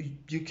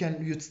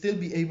 you'd still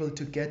be able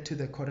to get to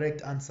the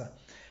correct answer.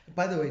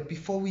 By the way,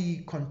 before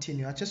we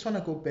continue, I just want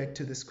to go back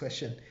to this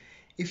question.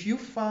 If you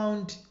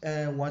found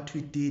what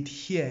we did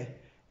here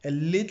a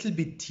little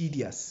bit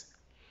tedious,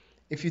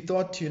 if you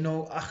thought,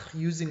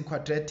 using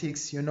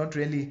quadratics, you're not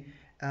really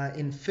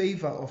in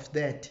favor of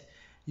that,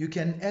 you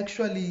can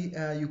actually,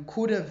 you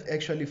could have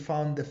actually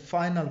found the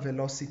final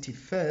velocity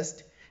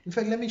first. In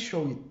fact, let me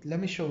show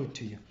it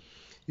to you.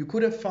 You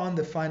could have found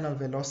the final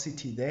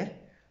velocity there,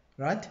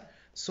 right?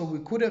 So we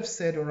could have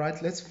said, all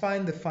right, let's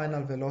find the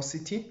final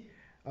velocity,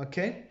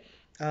 okay?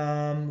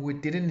 We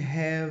didn't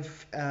have,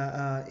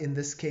 in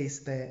this case,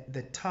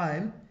 the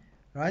time,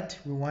 right?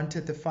 We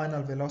wanted the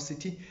final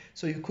velocity.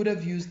 So you could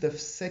have used the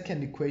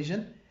second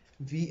equation,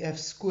 Vf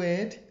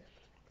squared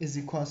is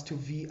equals to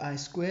Vi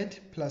squared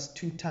plus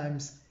 2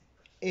 times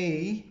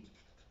A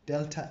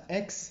delta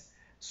x.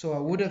 So I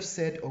would have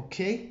said,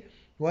 okay,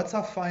 what's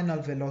our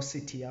final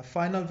velocity? Our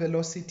final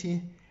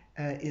velocity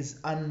is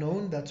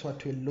unknown. That's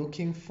what we're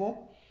looking for,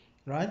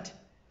 right?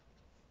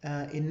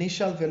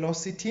 Initial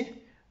velocity,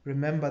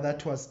 remember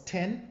that was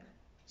 10.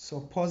 So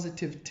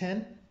positive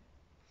 10,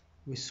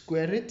 we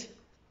square it,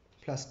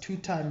 plus 2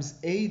 times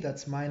a,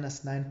 that's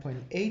minus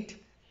 9.8.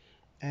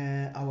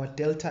 Our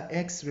delta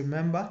x,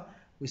 remember,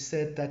 we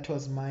said that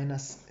was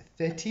minus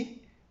 30,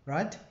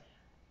 right?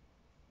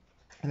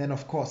 And then,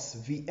 of course,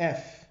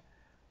 vf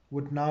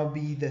would now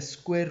be the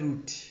square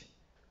root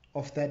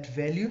of that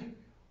value,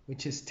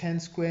 which is 10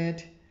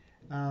 squared.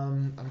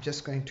 I'm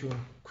just going to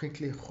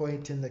quickly throw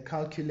it in the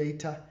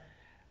calculator,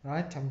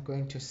 right? I'm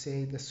going to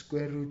say the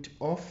square root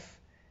of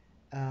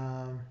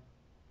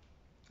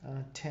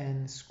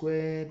 10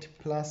 squared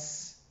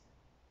plus,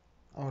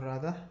 or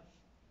rather,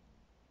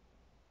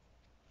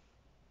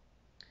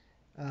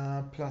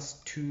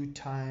 plus 2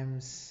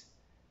 times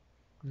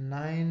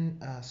 9,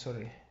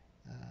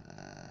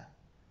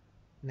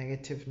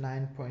 negative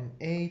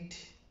 9.8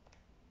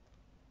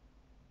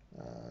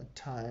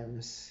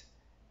 times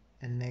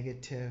a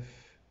negative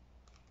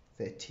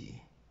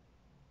 30.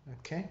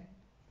 Okay,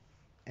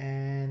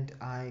 and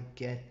I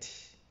get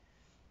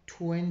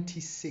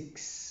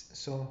 26.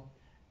 So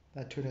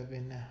that would have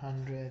been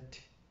 100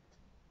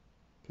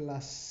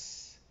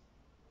 plus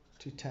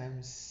 2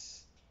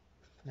 times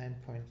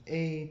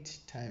 9.8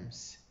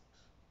 times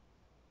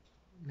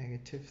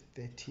negative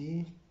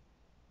 30.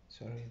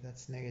 Sorry,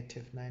 that's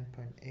negative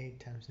 9.8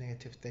 times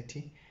negative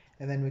 30.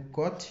 And then we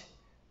got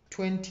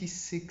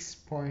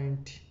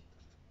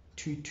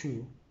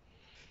 26.22.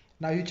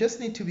 Now you just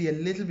need to be a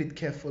little bit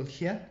careful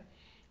here,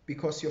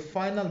 because your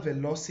final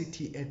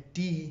velocity at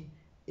D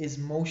is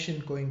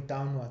motion going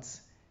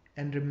downwards.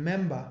 And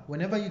remember,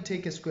 whenever you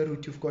take a square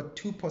root, you've got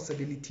two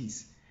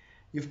possibilities.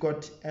 You've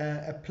got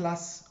a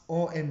plus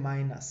or a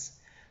minus.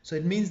 So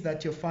it means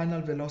that your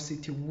final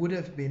velocity would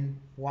have been,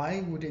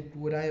 why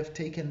would I have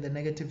taken the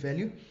negative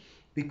value?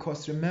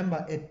 Because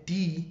remember, at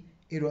D,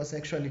 it was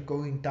actually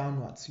going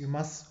downwards. You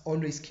must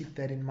always keep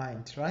that in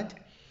mind, right?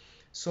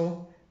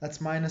 So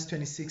that's minus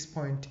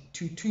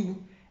 26.22.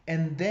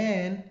 And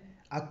then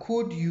I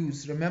could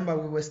use, remember,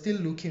 we were still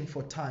looking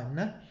for time,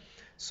 né?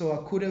 So I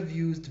could have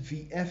used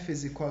Vf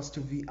is equals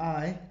to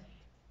Vi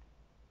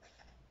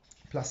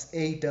plus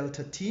A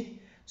delta T.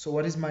 So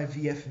what is my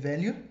Vf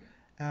value?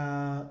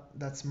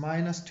 That's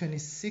minus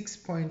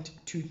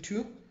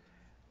 26.22.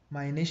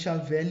 My initial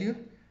value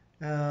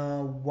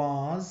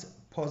was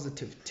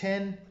positive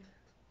 10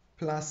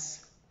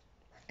 plus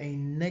a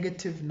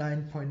negative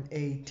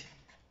 9.8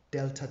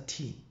 delta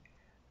T.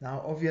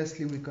 Now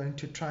obviously we're going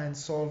to try and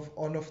solve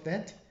all of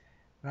that,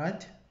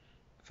 right?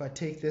 If I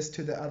take this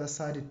to the other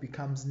side, it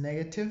becomes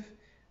negative.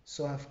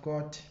 So I've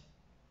got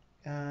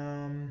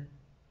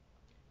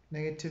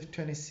negative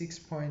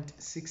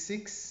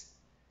 26.66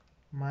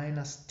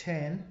 minus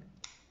 10.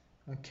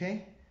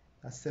 Okay,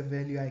 that's the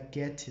value I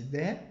get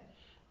there.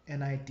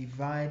 And I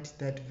divide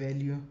that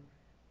value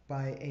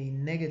by a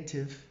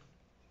negative.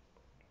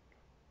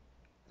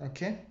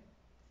 Okay.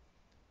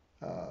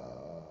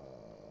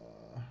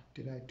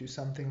 Did I do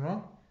something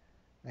wrong?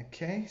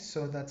 Okay,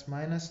 so that's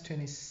minus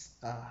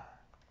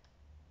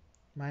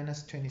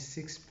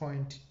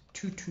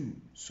 26.22.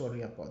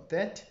 Sorry about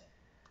that.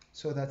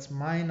 So that's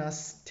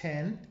minus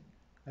 10.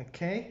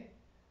 Okay.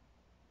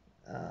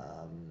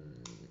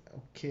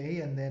 Okay,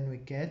 and then we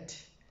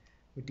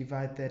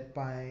divide that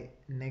by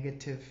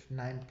negative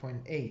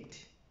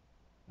 9.8.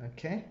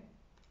 Okay.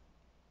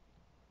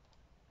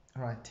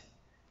 All right.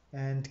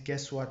 And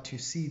guess what you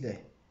see there?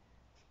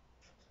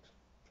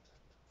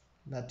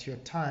 That your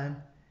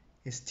time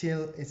is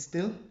still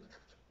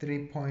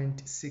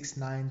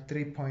 3.69,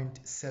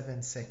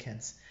 3.7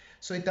 seconds.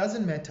 So it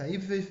doesn't matter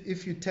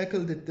if you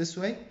tackled it this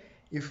way.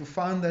 If you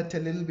found that a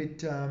little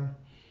bit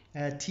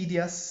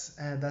tedious,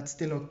 that's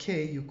still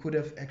okay. You could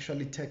have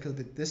actually tackled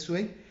it this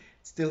way.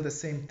 It's still the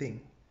same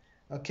thing.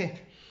 Okay,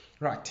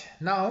 right.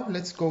 Now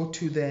let's go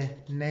to the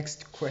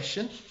next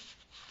question.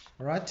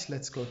 All right,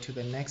 let's go to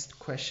the next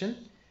question.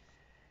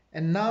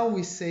 And now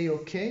we say,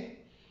 okay,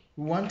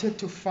 we wanted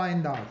to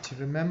find out,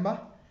 remember,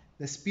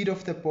 the speed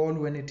of the ball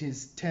when it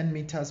is 10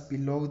 meters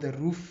below the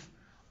roof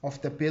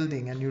of the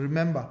building. And you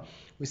remember,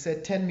 we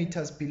said 10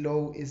 meters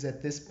below is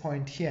at this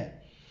point here.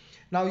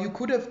 Now you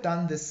could have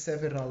done this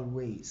several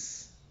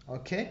ways,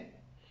 okay?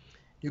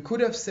 You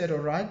could have said, all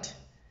right,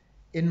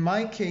 in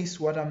my case,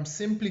 what I'm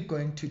simply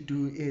going to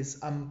do is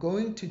I'm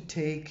going to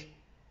take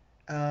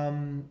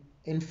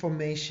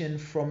information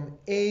from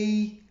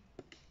A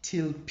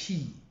till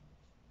P,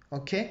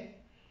 okay?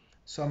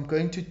 So I'm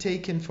going to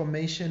take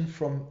information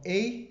from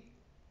A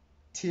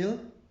till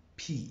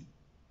P,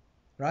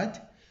 right?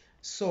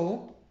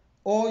 So,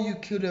 or you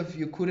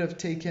could have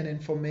taken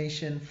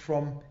information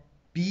from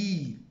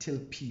B till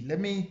P. Let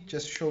me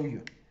just show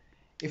you.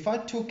 If I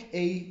took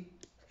A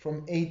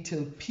from A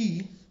till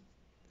P,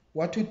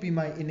 what would be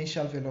my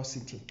initial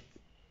velocity,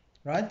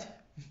 right?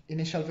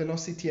 Initial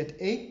velocity at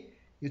A,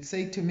 you'd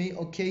say to me,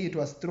 okay, it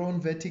was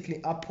thrown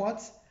vertically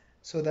upwards,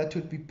 so that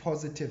would be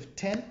positive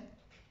 10.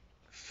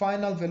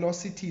 Final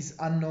velocity is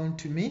unknown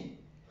to me.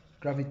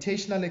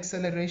 Gravitational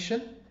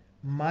acceleration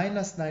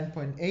minus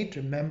 9.8.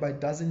 Remember, it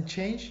doesn't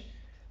change,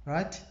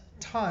 right?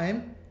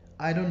 Time,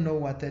 I don't know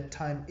what that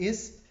time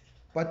is,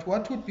 but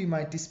what would be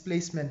my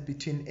displacement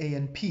between A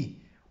and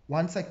P?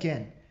 Once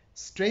again,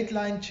 straight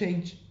line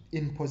change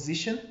in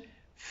position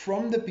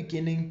from the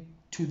beginning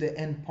to the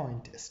end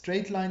point. A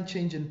straight line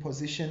change in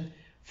position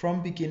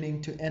from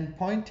beginning to end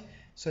point.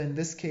 So in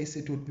this case,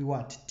 it would be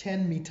what?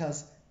 10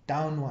 meters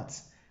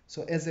downwards.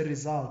 So as a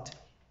result,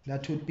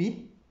 that would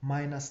be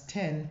minus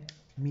 10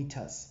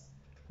 meters.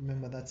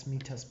 Remember, that's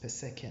meters per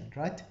second,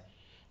 right?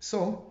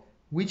 So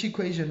which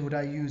equation would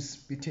I use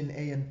between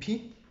A and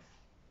P?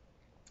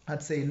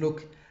 I'd say,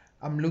 look,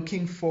 I'm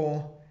looking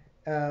for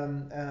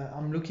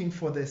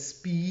the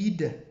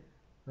speed,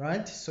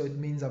 right? So it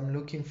means I'm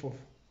looking for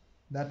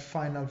that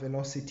final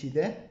velocity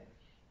there.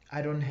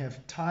 I don't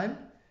have time,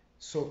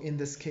 so in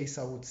this case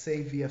I would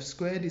say Vf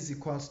squared is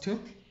equals to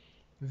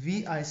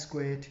Vi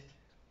squared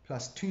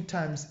plus 2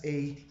 times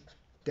A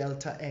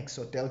delta X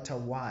or delta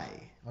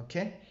Y.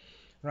 Okay,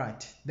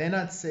 right, then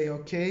I'd say,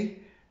 okay,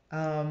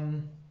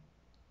 we're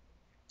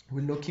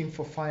looking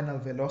for final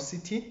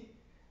velocity.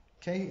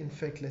 Okay, in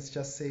fact, let's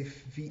just say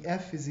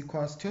Vf is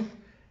equals to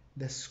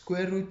the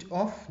square root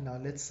of, now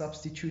let's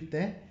substitute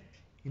there,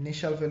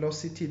 initial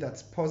velocity,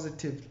 that's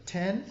positive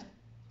 10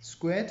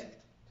 squared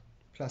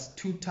plus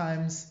 2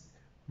 times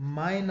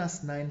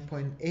minus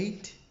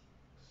 9.8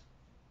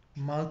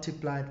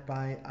 multiplied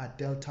by our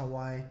delta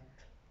y,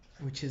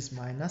 which is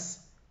minus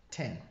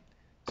 10.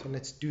 So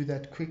let's do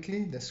that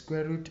quickly. The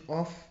square root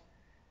of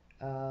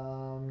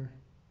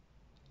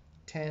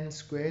 10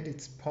 squared,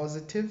 it's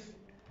positive,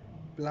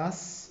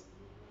 plus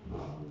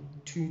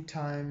 2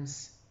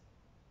 times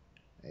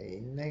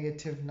a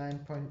negative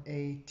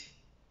 9.8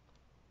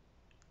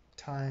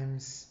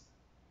 times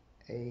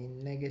a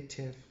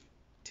negative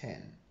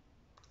 10.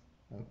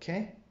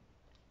 Okay,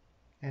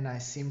 and I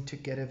seem to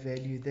get a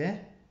value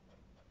there,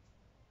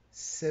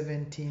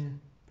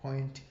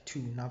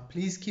 17.2. Now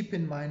please keep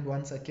in mind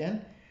once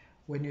again,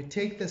 when you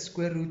take the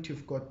square root,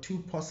 you've got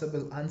two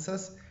possible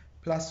answers,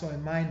 plus or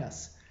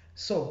minus.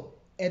 So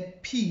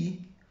at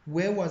P,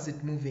 where was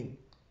it moving?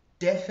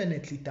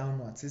 Definitely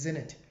downwards, isn't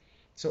it?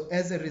 So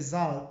as a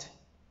result,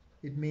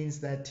 it means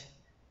that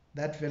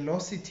that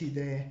velocity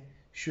there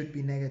should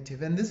be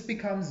negative. And this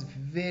becomes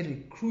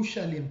very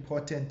crucially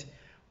important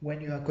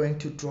when you are going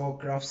to draw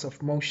graphs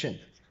of motion.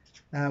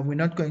 We're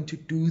not going to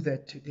do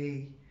that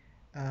today,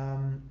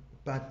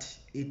 but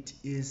it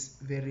is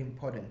very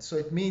important. So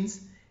it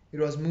means it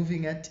was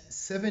moving at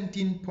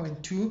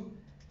 17.2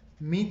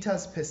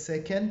 meters per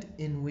second.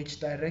 In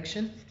which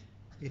direction?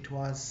 It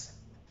was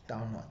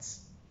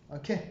downwards.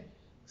 Okay,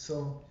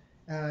 so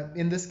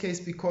in this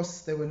case,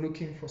 because they were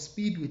looking for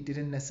speed, we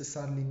didn't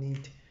necessarily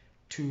need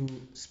to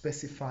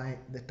specify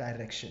the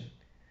direction.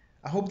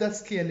 I hope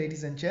that's clear,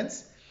 ladies and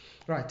gents.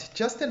 Right,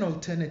 just an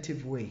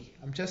alternative way.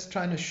 I'm just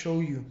trying to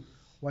show you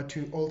what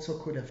you also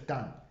could have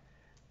done.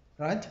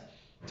 Right,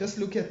 just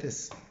look at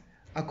this.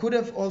 I could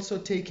have also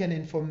taken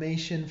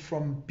information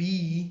from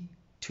B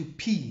to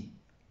P.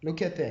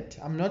 Look at that.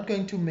 I'm not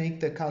going to make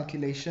the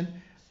calculation,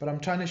 but I'm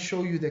trying to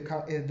show you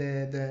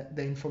the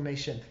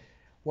information.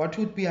 What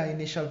would be our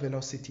initial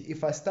velocity?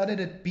 If I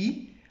started at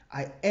B,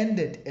 I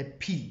ended at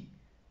P.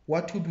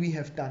 What would we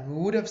have done?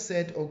 We would have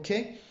said,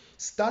 okay,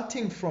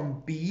 starting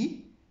from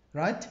B,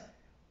 right?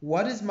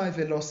 What is my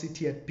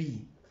velocity at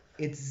B?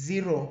 It's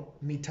 0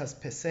 meters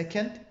per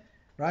second,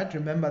 right?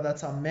 Remember,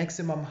 that's our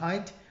maximum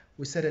height.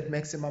 We said at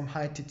maximum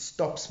height, it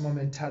stops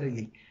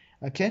momentarily,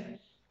 okay?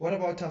 What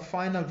about our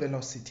final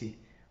velocity?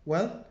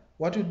 Well,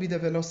 what would be the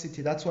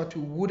velocity? That's what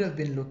we would have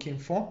been looking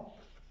for.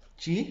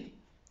 G,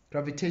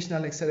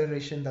 gravitational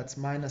acceleration, that's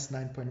minus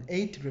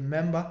 9.8.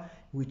 Remember,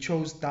 we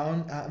chose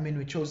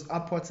we chose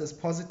upwards as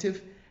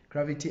positive,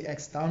 gravity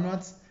x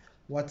downwards.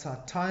 What's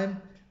our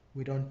time?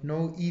 We don't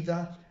know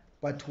either.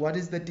 But what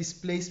is the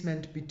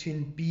displacement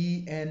between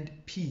B and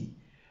P?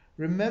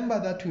 Remember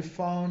that we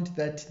found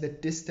that the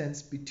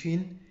distance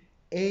between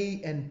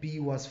A and B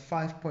was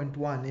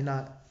 5.1 in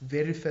our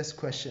very first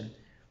question.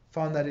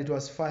 Found that it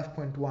was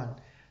 5.1.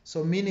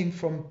 So meaning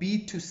from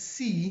B to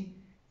C,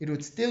 it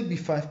would still be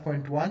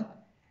 5.1.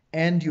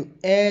 And you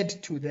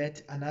add to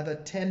that another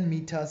 10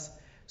 meters.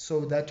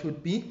 So that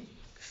would be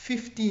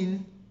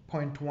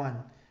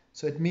 15.1.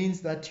 So it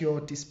means that your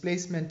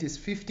displacement is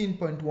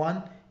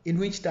 15.1. In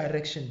which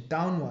direction?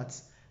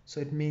 Downwards.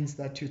 So it means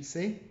that you'd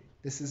say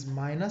this is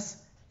minus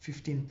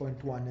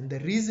 15.1. And the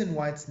reason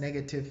why it's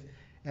negative,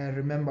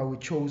 remember we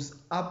chose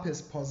up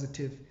as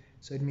positive,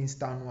 so it means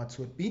downwards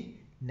would be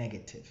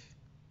negative.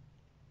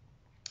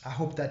 I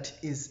hope that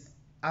is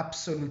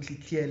absolutely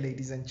clear,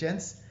 ladies and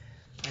gents.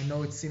 I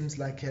know it seems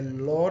like a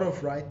lot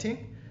of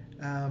writing,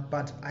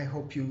 but I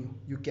hope you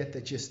get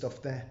the gist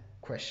of the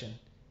question.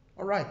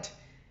 All right.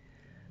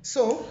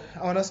 So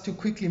I want us to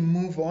quickly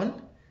move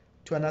on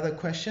to another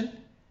question.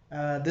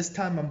 This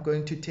time I'm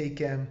going to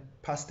take a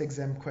past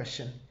exam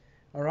question.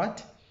 All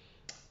right.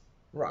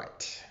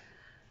 Right.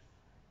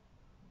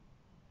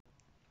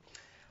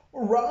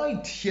 All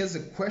right, here's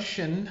a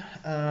question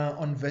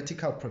on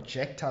vertical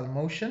projectile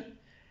motion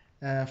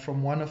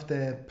from one of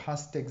the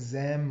past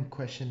exam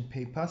question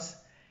papers.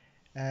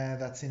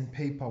 That's in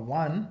paper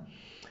 1.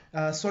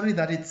 Sorry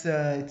that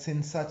it's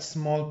in such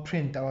small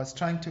print. I was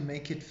trying to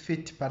make it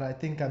fit, but I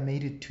think I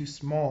made it too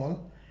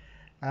small.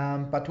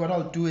 But what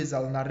I'll do is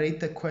I'll narrate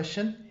the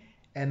question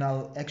and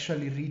I'll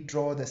actually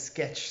redraw the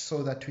sketch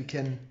so that we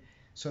can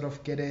sort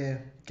of get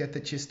the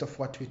gist of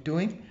what we're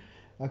doing.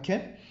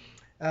 Okay.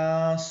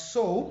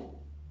 So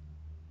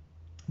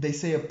they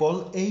say a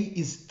ball A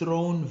is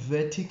thrown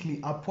vertically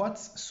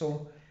upwards.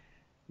 So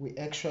we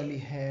actually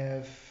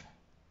have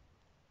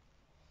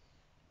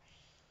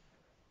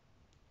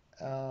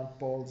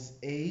balls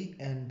A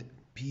and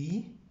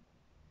B,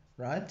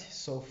 right?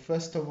 So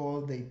first of all,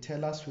 they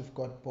tell us we've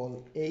got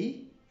ball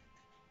A.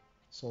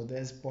 So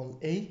there's ball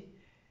A.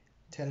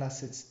 Tell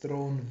us it's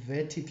thrown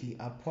vertically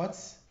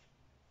upwards.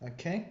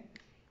 Okay.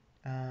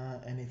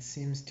 And it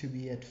seems to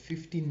be at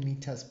 15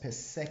 meters per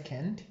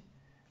second.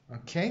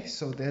 Okay,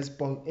 so there's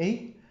ball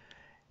A.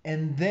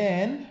 And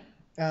then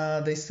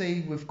they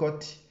say we've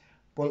got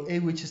ball A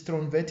which is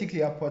thrown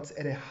vertically upwards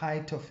at a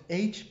height of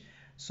h.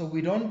 So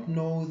we don't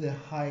know the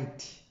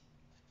height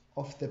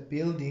of the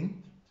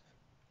building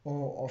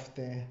or of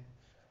the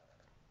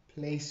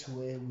place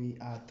where we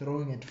are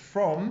throwing it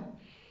from,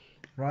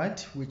 right,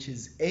 which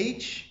is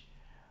h.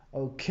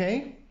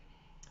 Okay.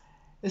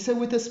 They say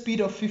with a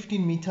speed of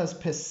 15 meters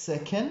per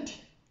second,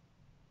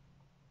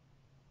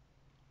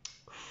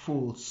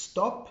 full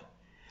stop.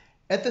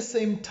 At the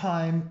same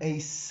time, a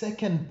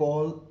second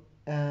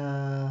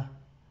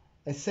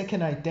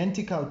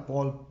identical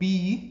ball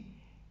B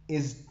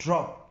is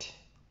dropped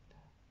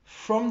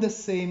from the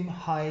same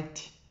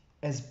height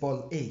as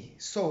ball A.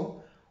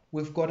 So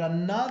we've got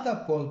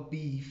another ball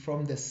B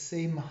from the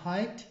same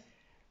height,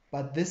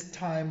 but this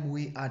time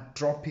we are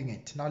dropping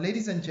it. Now,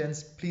 ladies and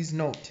gents, please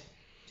note,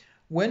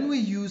 when we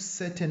use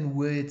certain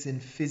words in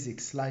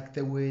physics, like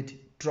the word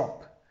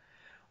drop,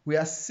 we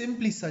are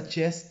simply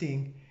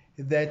suggesting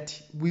that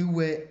we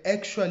were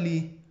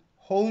actually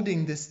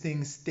holding this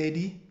thing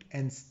steady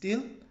and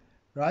still,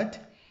 right?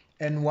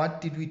 And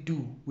what did we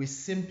do? We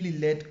simply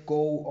let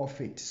go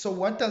of it. So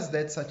what does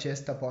that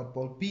suggest about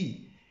ball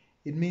B?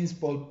 It means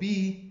ball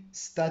B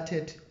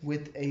started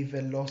with a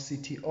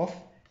velocity of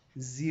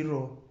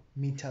 0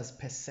 meters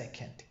per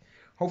second.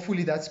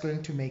 Hopefully that's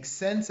going to make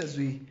sense as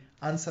we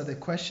answer the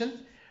question,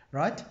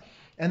 right?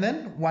 And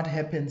then what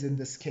happens in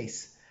this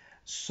case?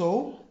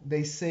 So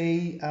they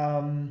say,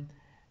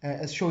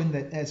 as shown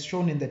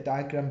in the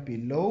diagram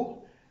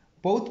below,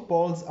 both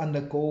balls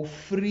undergo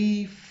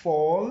free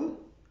fall,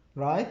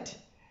 right,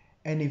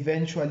 and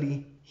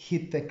eventually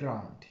hit the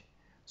ground.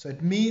 So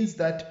it means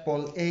that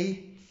ball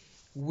A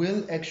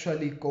will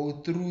actually go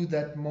through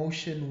that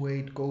motion where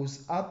it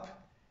goes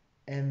up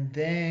and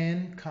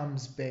then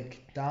comes back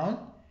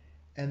down.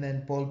 And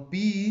then ball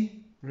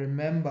B,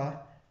 remember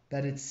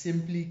that it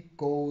simply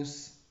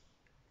goes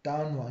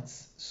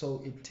downwards.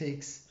 So it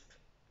takes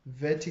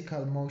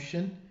vertical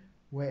motion,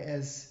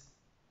 vertical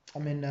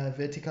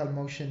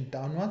motion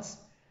downwards,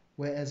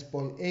 whereas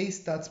ball A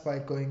starts by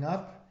going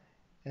up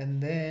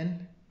and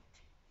then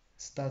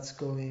starts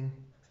going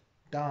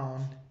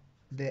down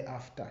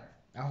thereafter.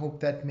 I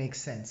hope that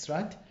makes sense,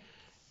 right?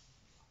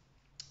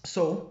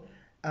 So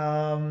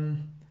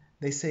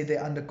they say they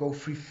undergo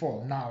free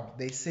fall. Now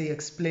they say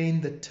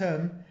explain the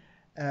term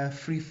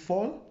free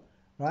fall,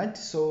 right?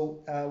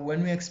 So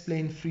when we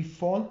explain free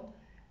fall,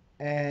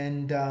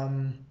 and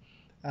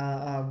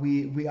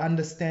we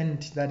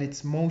understand that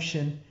it's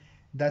motion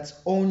that's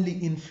only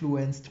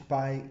influenced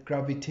by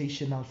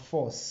gravitational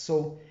force.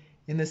 So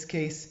in this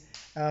case,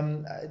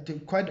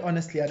 quite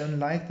honestly, I don't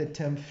like the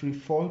term free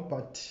fall,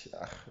 but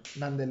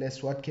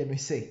nonetheless, what can we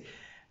say?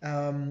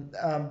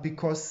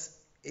 Because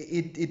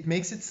it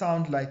makes it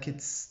sound like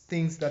it's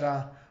things that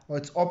are, or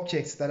it's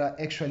objects that are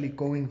actually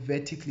going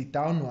vertically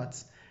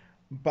downwards,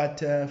 but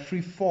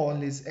free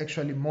fall is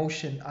actually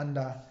motion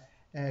under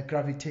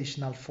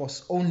gravitational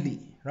force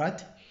only,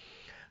 right?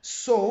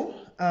 So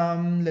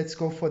let's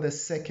go for the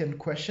second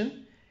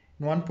question.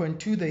 In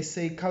 1.2, they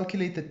say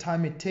calculate the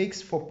time it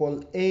takes for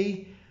ball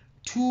A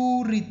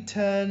to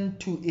return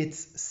to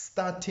its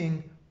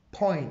starting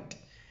point.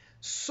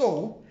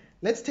 So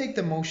let's take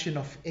the motion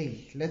of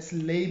A. Let's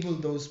label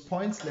those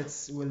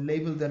points. We'll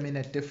label them in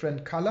a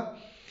different color.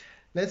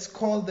 Let's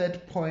call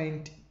that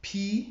point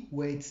P,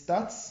 where it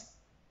starts.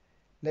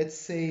 Let's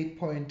say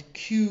point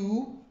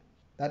Q,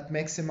 that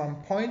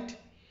maximum point.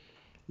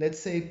 Let's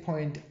say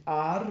point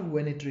R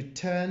when it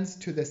returns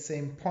to the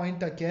same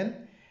point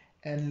again.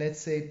 And let's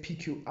say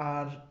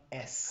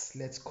PQRS.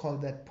 Let's call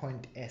that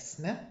point S.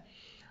 Né?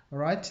 All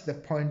right, the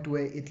point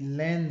where it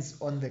lands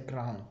on the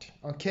ground.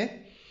 Okay,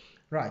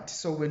 right.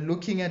 So we're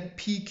looking at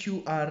P,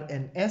 Q, R,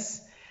 and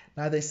S.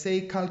 Now they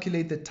say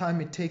calculate the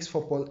time it takes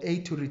for ball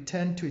A to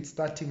return to its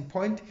starting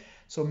point.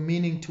 So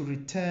meaning to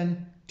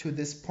return to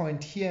this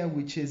point here,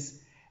 which is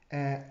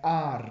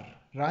R,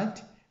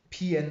 right?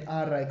 P and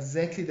R are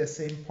exactly the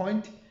same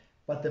point,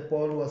 but the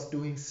ball was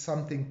doing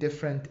something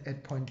different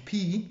at point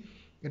P.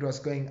 it was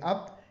going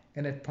up,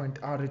 and at point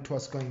R it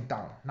was going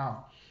down.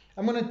 Now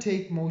I'm going to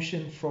take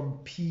motion from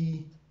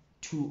P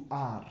to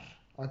R.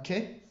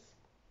 Okay,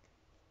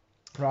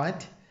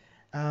 right?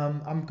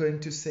 I'm going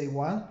to say,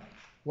 well,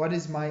 what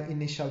is my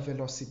initial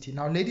velocity?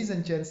 Now, ladies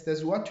and gents,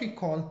 there's what we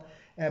call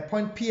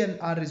point P and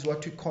R is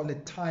what we call a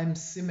time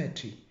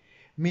symmetry,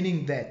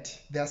 meaning that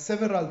there are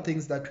several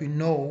things that we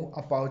know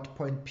about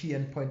point P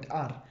and point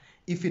R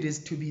if it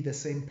is to be the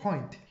same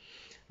point,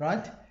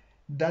 right?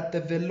 That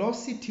the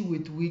velocity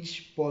with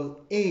which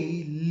ball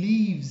A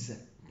leaves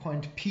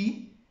point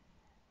P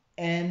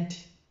and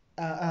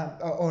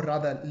or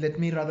rather, let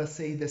me rather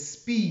say the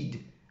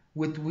speed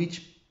with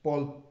which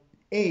ball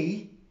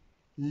A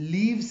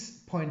leaves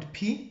point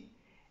P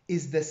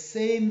is the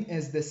same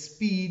as the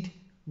speed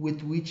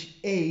with which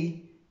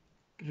A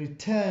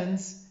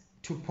returns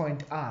to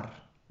point R.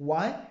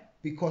 Why?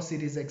 Because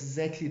it is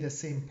exactly the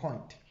same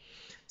point.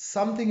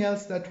 Something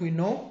else that we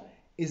know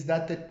is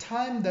that the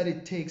time that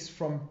it takes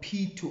from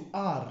P to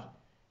R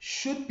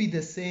should be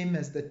the same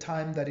as the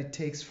time that it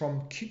takes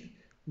from Q.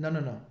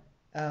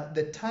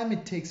 The time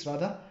it takes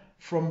rather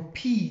from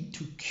P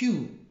to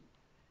Q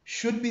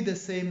should be the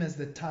same as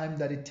the time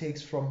that it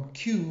takes from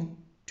Q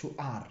to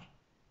R.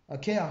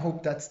 Okay, I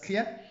hope that's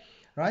clear,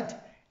 right?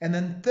 And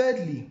then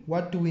thirdly,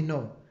 what do we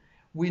know?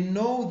 We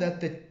know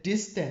that the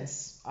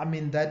distance, I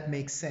mean, that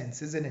makes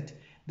sense, isn't it?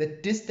 The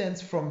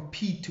distance from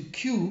P to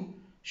Q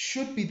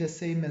should be the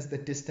same as the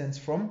distance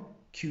from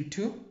Q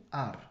to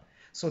R.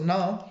 So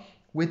now,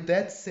 with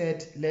that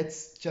said,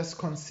 let's just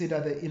consider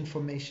the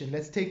information.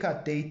 Let's take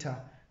our data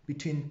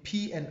between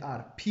P and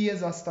R. P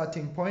is our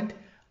starting point,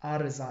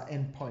 R is our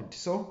end point.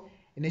 So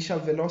initial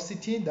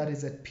velocity, that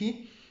is at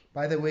P.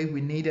 By the way,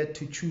 we needed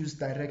to choose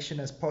direction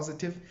as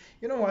positive.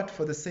 You know what?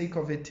 For the sake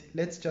of it,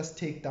 let's just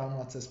take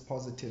downwards as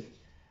positive.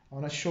 I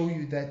want to show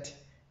you that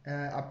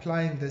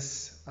applying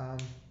this,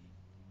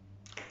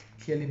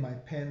 clearly my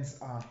pens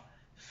are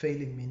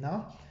failing me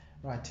now.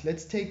 Right,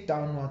 let's take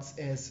downwards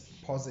as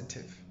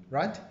positive,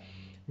 right?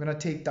 I'm going to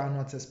take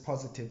downwards as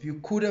positive.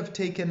 You could have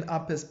taken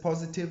up as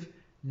positive,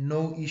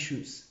 no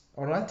issues,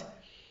 all right?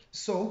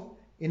 So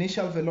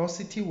initial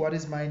velocity, what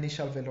is my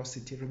initial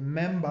velocity?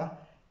 Remember,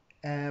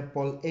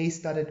 ball A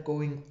started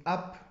going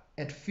up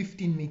at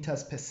 15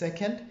 meters per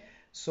second.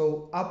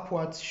 So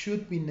upwards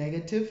should be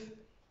negative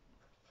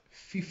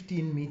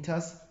 15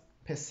 meters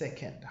per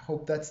second. I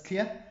hope that's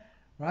clear,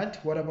 right?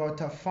 What about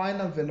our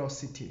final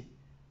velocity,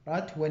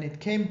 right? When it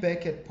came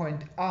back at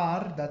point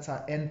R, that's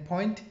our end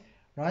point,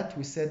 right?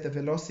 We said the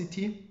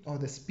velocity or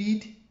the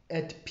speed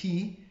at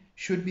P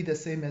should be the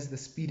same as the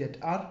speed at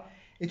R.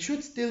 It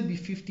should still be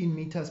 15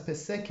 meters per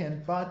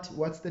second, but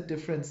what's the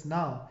difference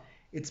now?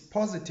 It's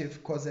positive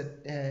because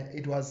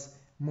it was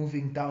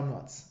moving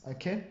downwards,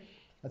 okay?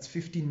 That's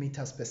 15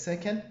 meters per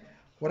second.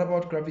 What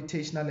about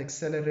gravitational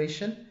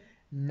acceleration?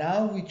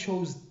 Now we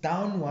chose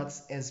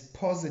downwards as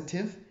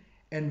positive,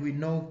 and we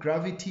know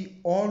gravity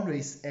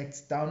always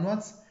acts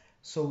downwards,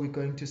 so we're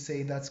going to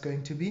say that's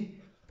going to be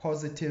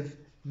positive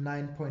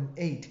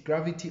 9.8.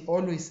 Gravity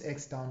always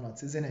acts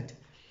downwards, isn't it?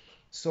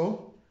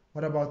 So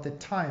what about the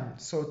time?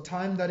 So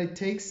time that it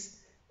takes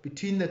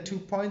between the 2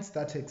 points,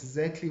 that's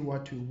exactly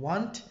what we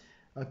want.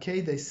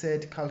 Okay, they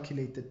said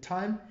calculate the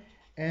time.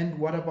 And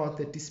what about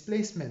the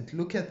displacement?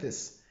 Look at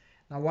this.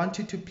 Now, I want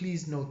you to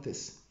please note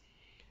this.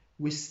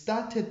 We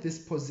start at this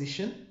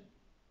position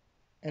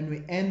and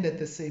we end at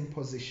the same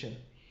position.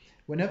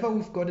 Whenever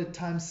we've got a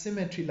time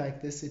symmetry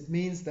like this, it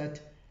means that,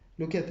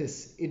 look at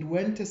this, it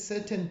went a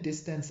certain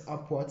distance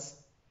upwards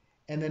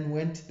and then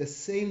went the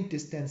same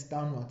distance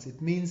downwards.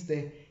 It means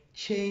the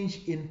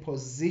change in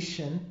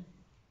position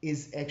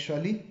is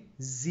actually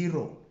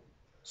 0.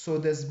 So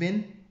there's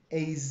been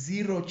a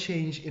 0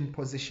 change in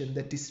position.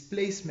 The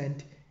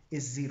displacement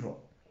is 0.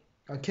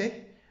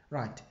 Okay,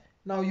 right.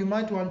 Now you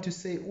might want to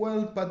say,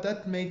 well, but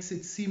that makes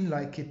it seem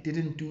like it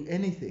didn't do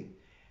anything.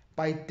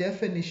 By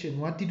definition,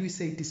 what did we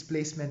say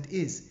displacement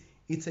is?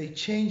 It's a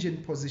change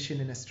in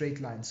position in a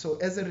straight line. So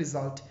as a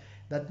result,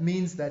 that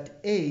means that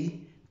A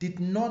did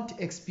not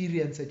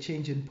experience a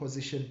change in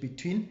position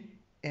between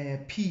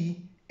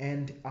P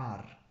and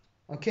R.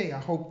 Okay, I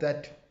hope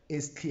that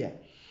is clear.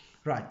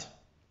 Right.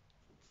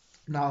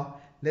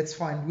 Now, let's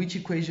find which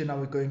equation are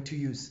we going to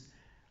use.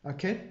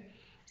 Okay,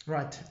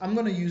 right. I'm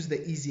going to use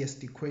the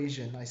easiest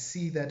equation. I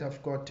see that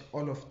I've got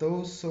all of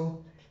those.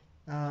 So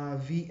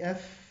VF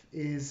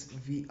is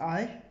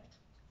VI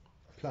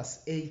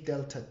plus A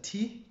delta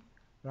T,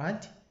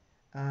 right?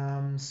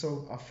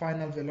 So our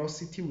final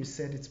velocity, we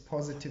said it's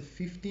positive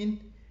 15.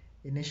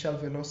 Initial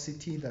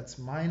velocity, that's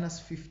minus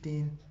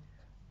 15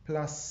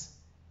 plus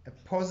a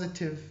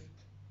positive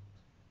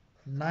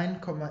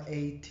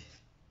 9,8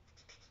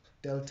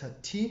 delta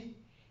T.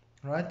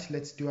 Right,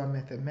 let's do our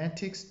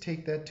mathematics.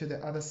 Take that to the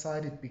other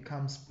side, it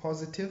becomes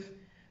positive.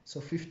 So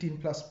 15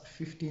 plus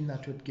 15,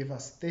 that would give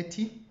us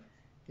 30,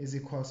 is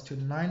equals to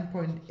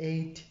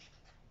 9.8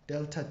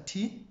 delta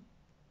T,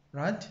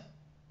 right?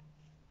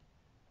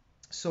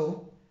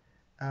 So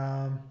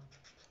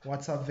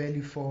what's our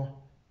value for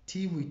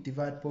T? We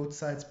divide both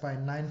sides by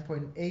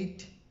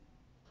 9.8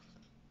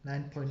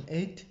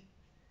 9.8.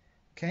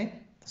 Okay,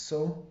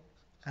 so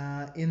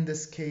in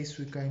this case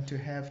we're going to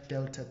have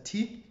delta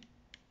t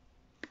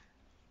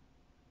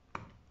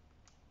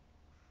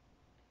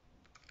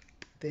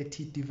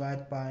 30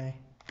 divided by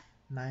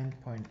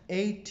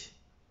 9.8,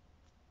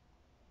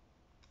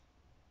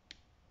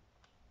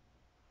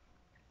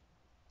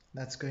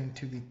 that's going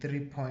to be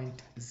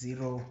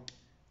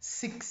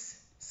 3.06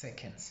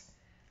 seconds.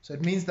 So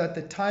it means that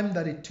the time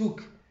that it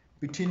took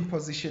between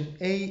position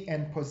A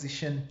and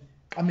position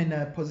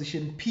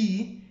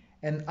P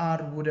and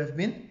R would have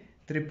been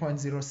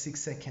 3.06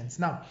 seconds.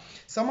 Now,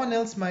 someone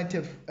else might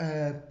have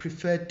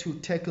preferred to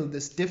tackle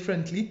this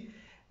differently.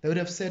 They would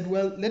have said,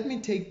 well, let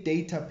me take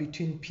data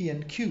between P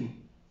and Q,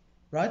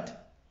 right?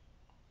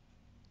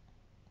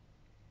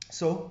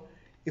 So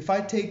if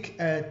I take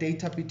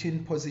data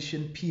between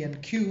position P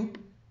and Q,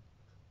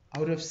 I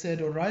would have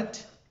said, all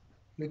right,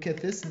 look at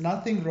this,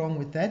 nothing wrong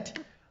with that.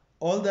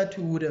 All that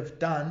we would have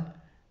done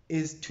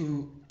is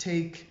to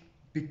take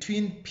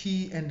between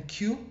P and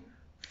Q,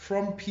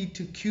 from P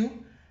to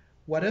Q,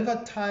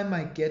 whatever time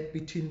I get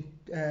between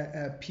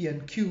P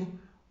and Q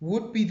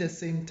would be the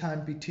same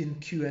time between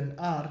Q and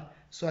R,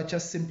 so I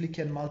just simply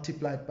can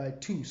multiply it by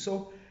 2.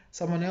 So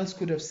someone else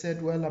could have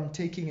said, well, I'm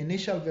taking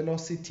initial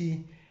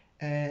velocity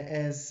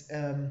as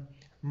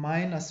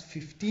minus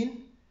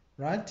 15,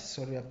 right?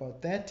 Sorry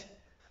about that.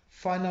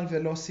 Final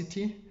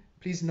velocity,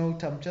 please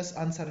note I'm just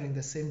answering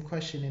the same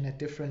question in a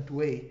different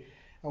way.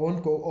 I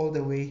won't go all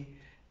the way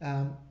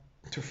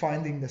to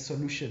finding the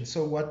solution.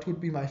 So what would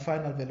be my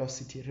final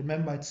velocity?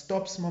 Remember, it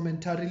stops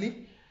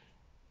momentarily,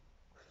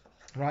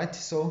 right?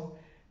 So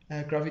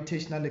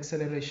gravitational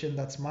acceleration,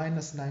 that's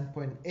minus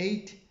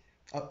 9.8,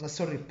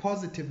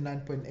 positive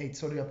 9.8,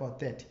 sorry about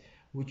that.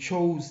 We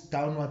chose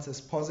downwards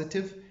as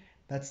positive.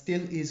 That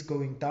still is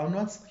going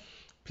downwards.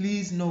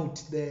 Please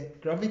note the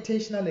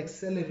gravitational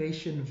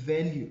acceleration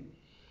value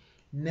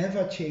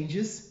never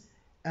changes.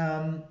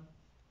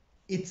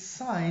 Its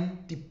sign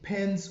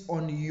depends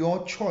on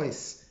your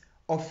choice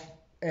of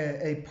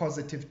a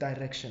positive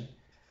direction.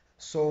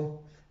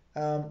 So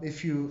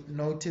if you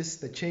notice,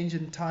 the change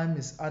in time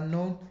is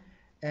unknown,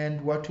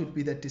 and what would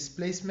be the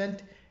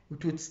displacement?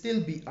 It would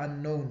still be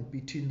unknown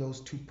between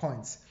those 2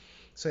 points.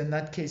 So in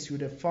that case, you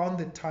would have found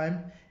the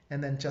time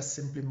and then just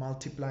simply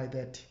multiply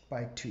that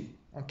by 2.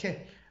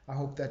 Okay, I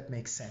hope that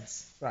makes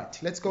sense. Right,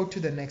 let's go to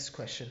the next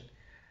question.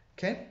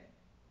 Okay,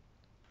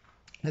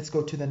 let's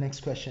go to the next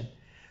question.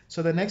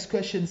 So the next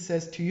question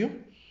says to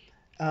you,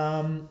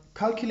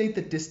 calculate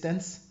the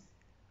distance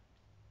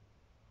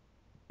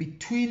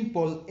between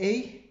ball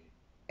A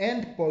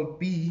and ball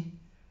B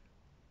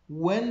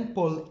when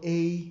ball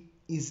A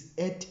is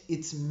at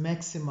its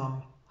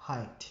maximum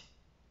height.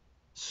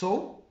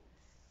 So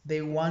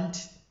they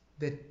want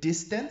the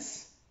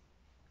distance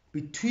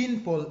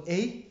between ball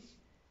A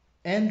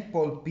and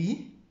ball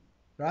B,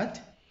 right?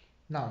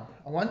 Now,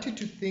 I want you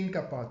to think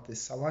about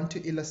this. I want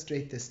to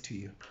illustrate this to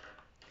you.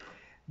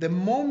 The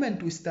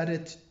moment we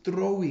started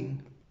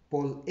throwing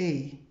ball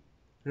A,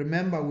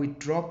 remember we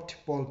dropped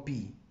ball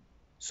B.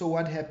 So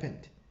what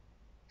happened?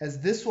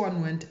 As this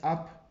one went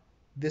up,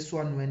 this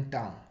one went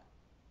down.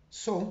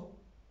 So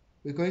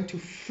we're going to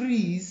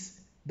freeze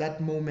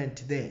that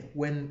moment there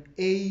when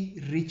A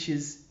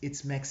reaches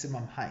its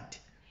maximum height.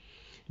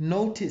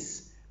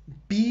 Notice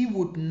B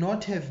would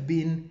not have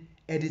been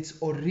at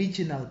its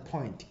original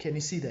point. Can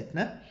you see that?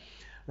 Nah?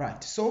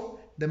 Right. So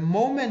the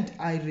moment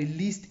I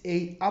released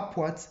A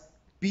upwards,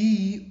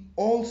 B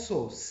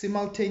also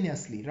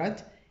simultaneously,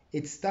 right?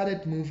 It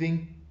started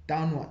moving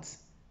downwards.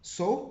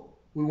 So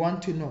we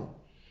want to know,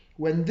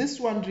 when this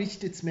one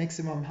reached its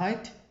maximum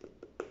height,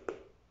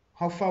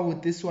 how far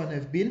would this one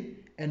have been?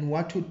 And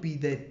what would be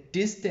the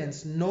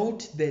distance?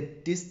 Note the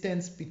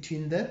distance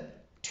between the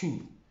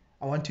two.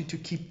 I want you to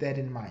keep that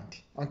in mind.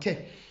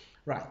 Okay,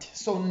 right.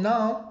 So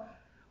now,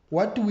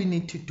 what do we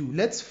need to do?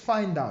 Let's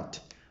find out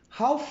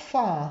how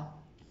far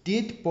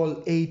did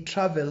ball A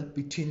travel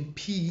between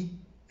P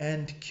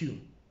and Q,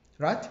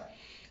 right?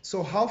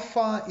 So how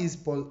far is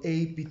ball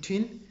A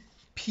between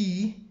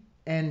P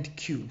and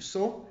Q?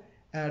 So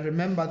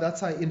remember,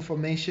 that's our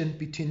information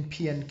between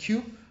P and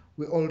Q.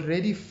 We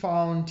already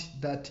found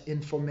that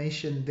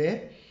information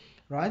there,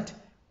 right?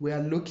 We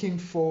are looking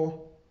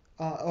for,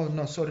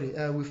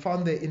 we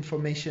found the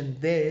information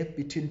there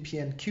between P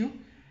and Q.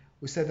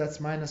 We said that's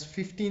minus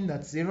 15,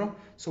 that's 0.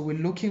 So we're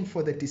looking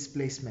for the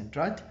displacement,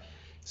 right?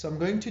 So I'm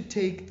going to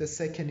take the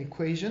second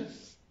equation,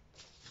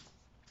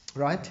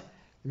 right?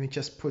 Let me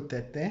just put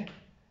that there.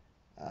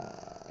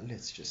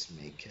 Let's just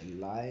make a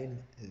line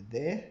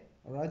there.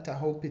 All right, I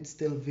hope it's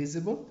still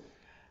visible.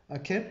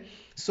 Okay,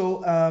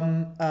 so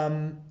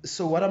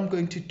so what I'm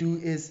going to do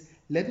is,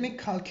 let me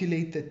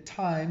calculate the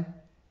time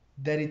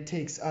that it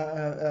takes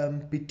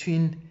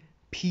between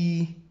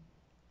P,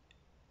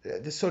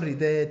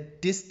 the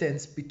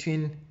distance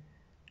between,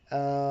 am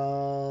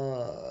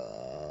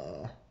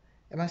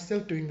I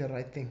still doing the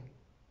right thing?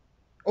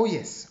 Oh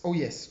yes, oh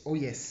yes, oh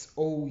yes,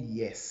 oh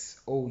yes,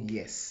 oh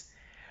yes.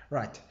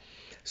 Right,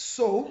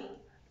 so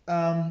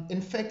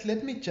in fact,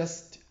 let me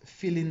just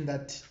fill in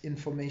that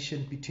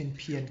information between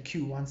P and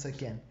Q once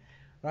again.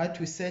 Right,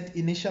 we said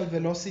initial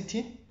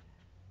velocity,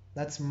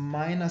 that's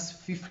minus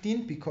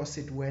 15 because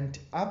it went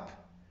up.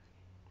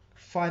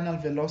 Final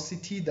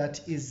velocity,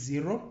 that is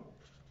 0.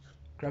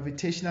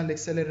 Gravitational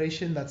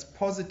acceleration, that's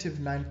positive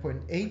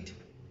 9.8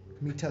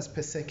 meters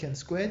per second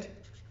squared.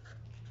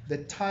 The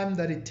time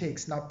that it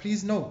takes. Now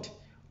please note,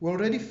 we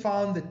already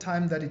found the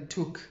time that it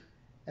took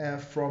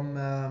from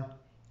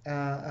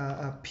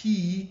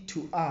P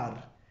to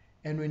R.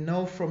 And we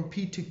know from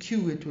P to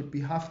Q it would be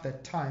half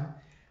that time.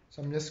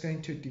 So I'm just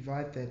going to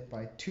divide that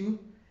by 2.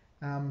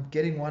 I'm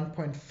getting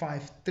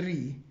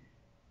 1.53,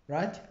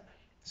 right?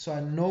 So I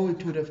know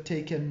it would have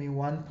taken me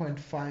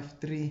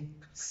 1.53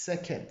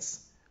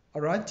 seconds,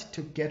 all right,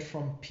 to get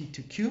from P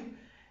to Q.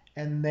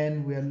 And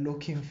then we're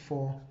looking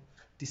for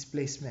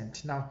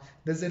displacement. Now,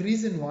 there's a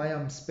reason why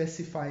I'm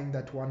specifying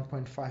that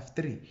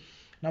 1.53.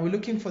 Now we're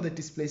looking for the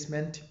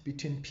displacement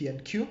between P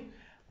and Q. I'm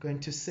going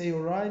to say,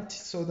 all right,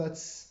 so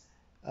that's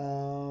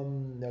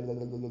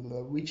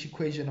which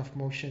equation of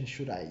motion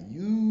should I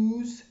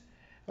use?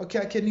 Okay,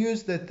 I can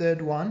use the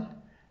third one.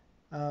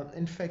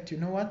 In fact, you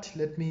know what?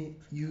 Let me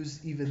use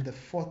even the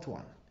fourth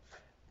one.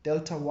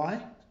 Delta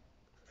y,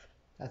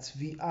 that's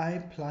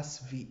VI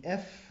plus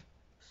VF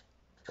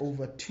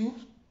over 2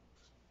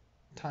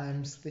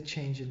 times the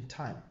change in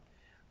time.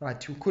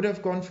 Right, we could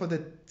have gone for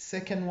the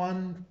second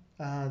one.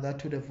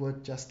 That would have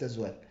worked just as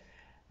well.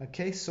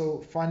 Okay,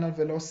 so final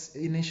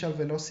velocity, initial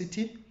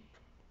velocity,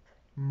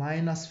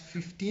 minus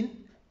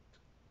 15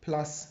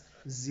 plus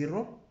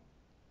 0,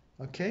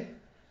 okay,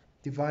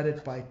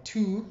 divided by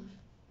 2,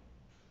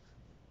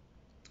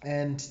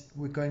 and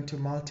we're going to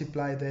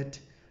multiply that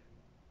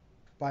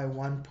by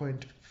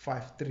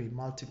 1.53,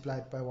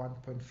 multiplied by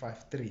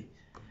 1.53.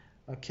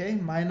 Okay,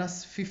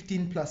 minus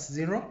 15 plus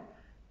 0,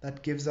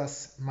 that gives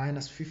us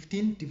minus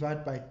 15,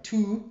 divided by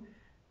 2,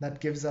 that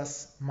gives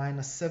us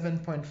minus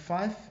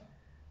 7.5.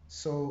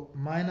 So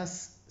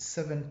minus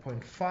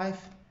 7.5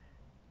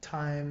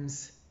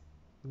 times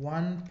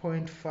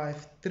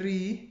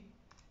 1.53,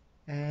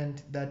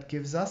 and that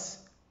gives us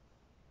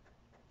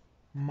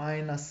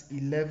minus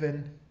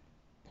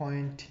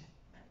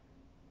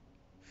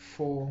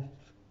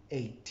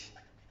 11.48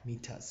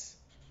 meters.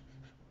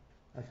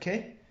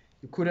 Okay,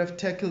 you could have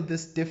tackled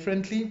this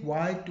differently.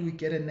 Why do we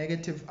get a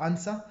negative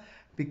answer?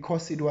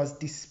 Because it was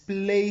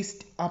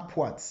displaced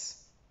upwards.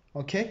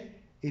 Okay,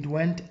 it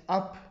went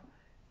up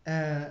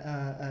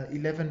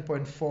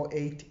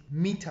 11.48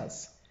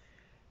 meters.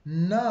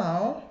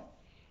 Now,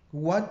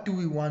 what do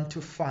we want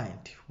to find?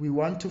 We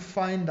want to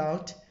find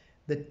out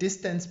the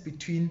distance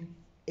between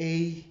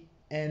A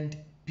and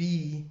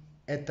B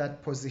at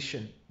that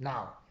position.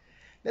 Now,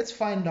 let's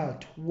find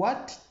out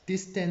what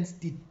distance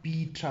did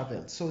B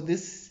travel. So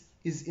this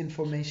is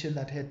information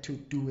that had to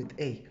do with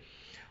A.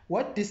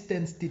 What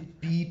distance did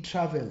B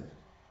travel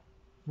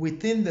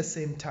within the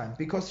same time?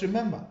 Because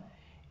remember,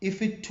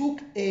 if it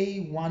took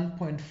A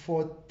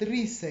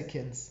 1.43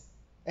 seconds,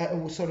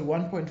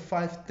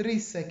 1.53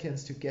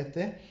 seconds to get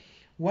there,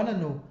 want to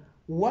know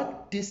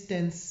what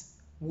distance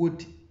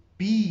would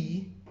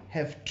B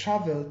have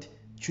traveled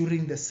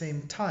during the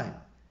same time,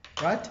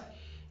 right?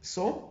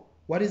 So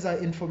what is our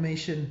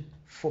information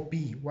for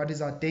B? What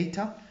is our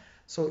data?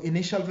 So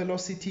initial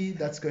velocity,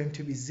 that's going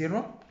to be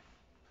 0.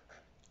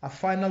 Our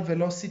final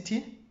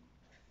velocity,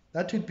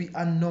 that would be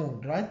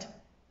unknown, right?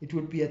 It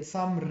would be at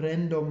some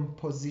random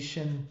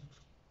position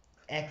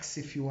X,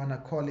 if you want to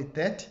call it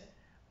that,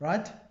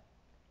 right?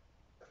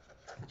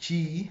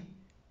 G,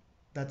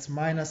 that's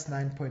minus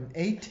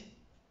 9.8.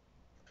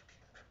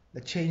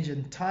 The change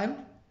in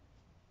time,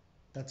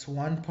 that's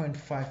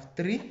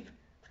 1.53,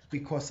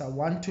 because I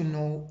want to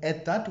know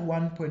at that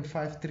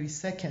 1.53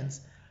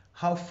 seconds,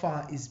 how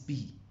far is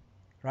B,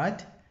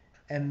 right?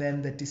 And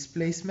then the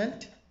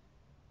displacement,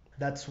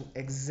 that's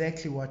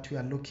exactly what we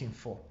are looking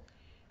for.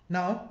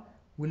 Now,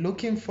 we're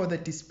looking for the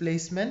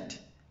displacement.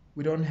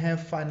 We don't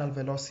have final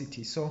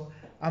velocity, so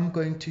I'm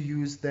going to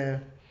use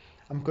the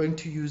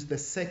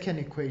second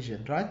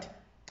equation, right?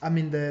 I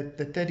mean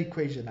the third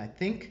equation, I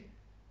think.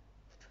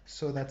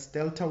 So that's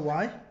delta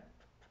y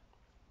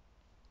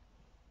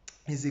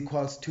is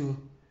equals to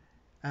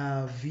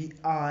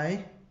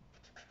VI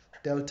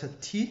delta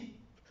t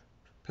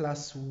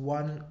plus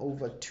 1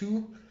 over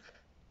 2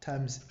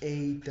 times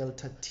A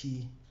delta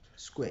t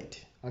squared.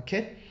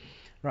 Okay,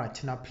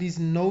 right, now please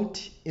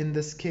note in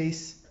this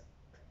case,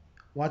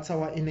 what's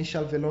our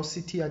initial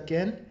velocity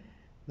again?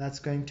 That's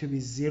going to be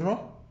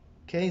 0.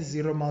 Okay,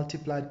 0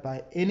 multiplied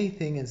by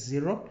anything is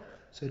 0,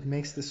 so it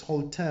makes this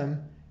whole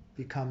term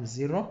become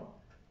 0.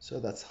 So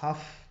that's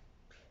half.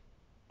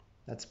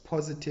 That's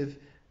positive.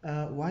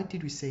 Why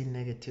did we say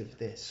negative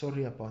there?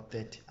 Sorry about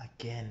that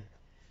again.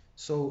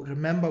 So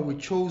remember, we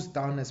chose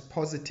down as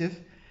positive,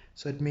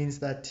 so it means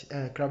that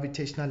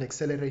gravitational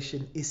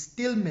acceleration is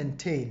still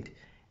maintained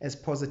as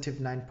positive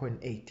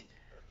 9.8.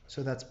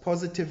 So that's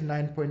positive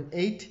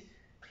 9.8.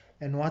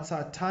 And what's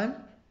our time?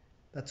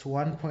 That's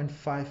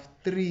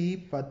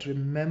 1.53, but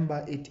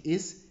remember it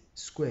is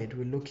squared.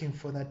 We're looking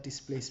for that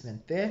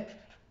displacement there.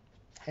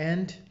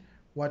 And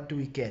what do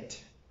we get?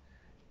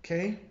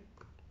 Okay,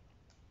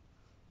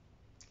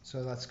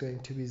 so that's going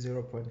to be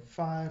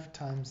 0.5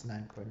 times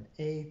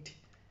 9.8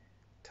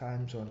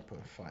 times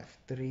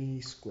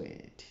 1.53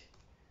 squared.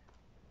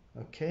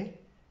 Okay,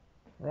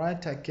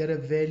 right, I get a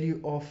value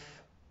of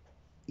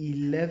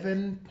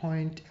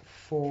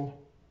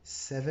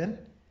 11.47.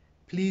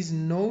 Please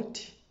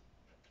note,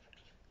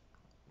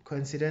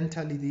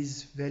 coincidentally,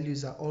 these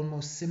values are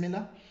almost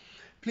similar.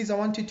 Please, I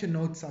want you to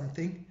note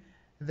something,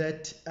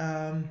 that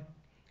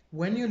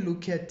when you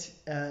look at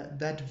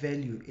that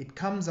value, it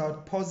comes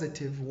out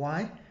positive.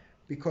 Why?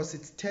 Because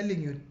it's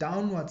telling you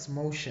downwards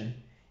motion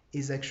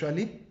is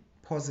actually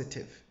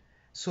positive.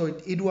 So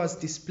it was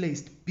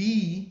displaced.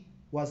 B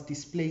was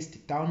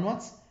displaced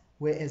downwards,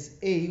 whereas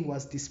A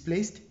was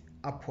displaced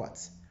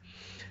upwards.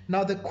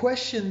 Now the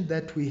question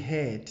that we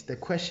had, the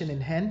question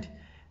in hand,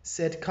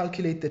 said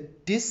calculate the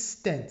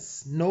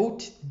distance.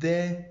 Note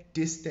the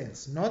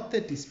distance, not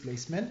the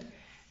displacement,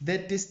 the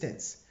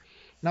distance.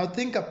 Now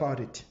think about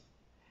it.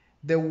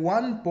 The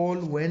one ball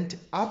went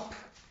up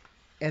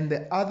and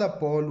the other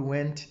ball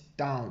went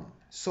down.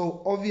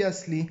 So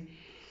obviously,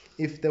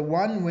 if the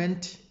one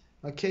went,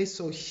 okay,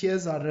 so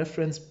here's our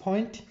reference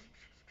point.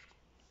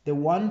 The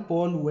one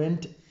ball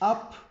went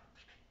up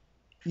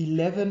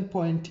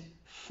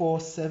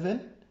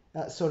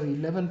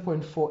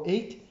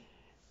 11.48.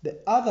 The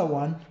other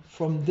one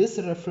from this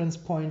reference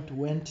point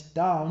went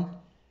down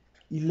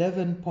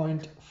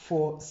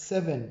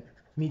 11.47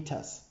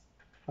 meters.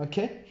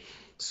 Okay,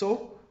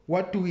 so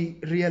what do we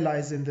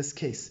realize in this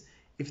case?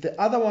 If the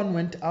other one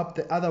went up,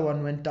 the other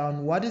one went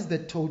down, what is the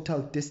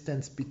total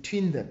distance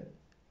between them,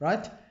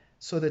 right?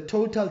 So the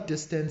total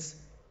distance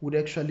would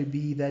actually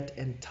be that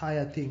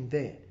entire thing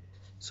there.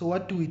 So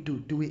what do?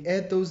 Do we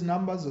add those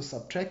numbers or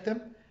subtract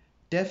them?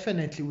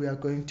 Definitely we are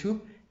going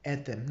to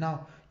add them.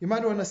 Now, you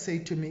might want to say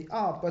to me,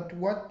 but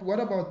what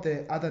about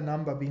the other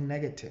number being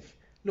negative?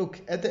 Look,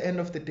 at the end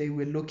of the day,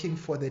 we're looking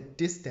for the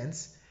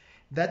distance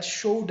that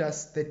showed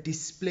us the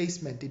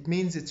displacement. It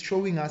means it's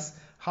showing us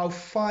how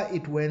far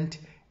it went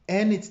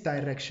and its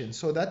direction.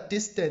 So that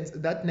distance,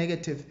 that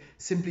negative,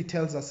 simply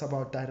tells us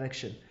about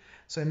direction.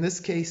 So in this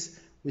case,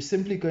 we're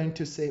simply going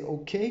to say,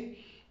 okay,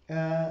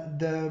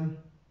 the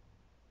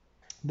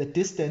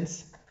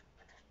distance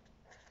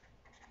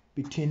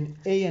between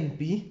A and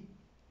B,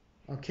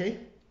 okay,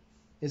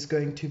 is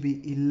going to be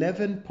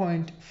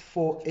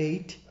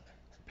 11.48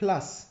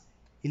 plus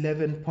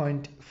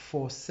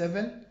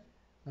 11.47,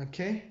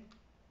 okay,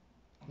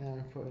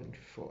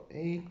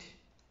 11.48,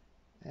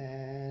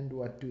 and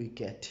what do we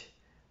get?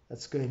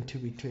 That's going to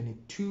be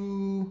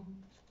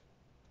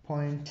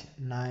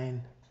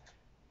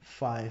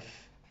 22.95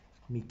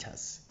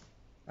 meters.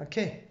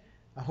 Okay,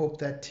 I hope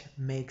that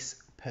makes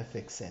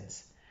perfect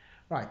sense.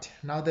 Right,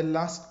 now the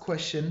last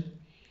question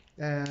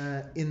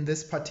in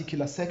this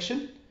particular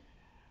section,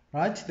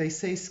 right? They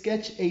say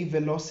sketch a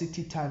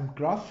velocity time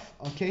graph.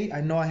 Okay, I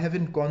know I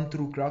haven't gone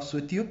through graphs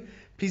with you.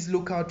 Please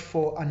look out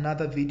for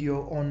another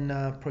video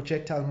on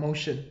projectile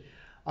motion.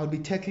 I'll be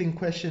tackling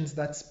questions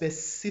that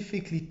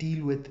specifically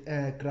deal with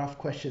graph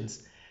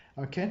questions.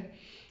 Okay,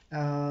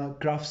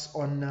 graphs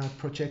on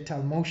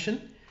projectile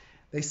motion.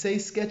 They say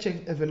sketch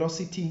a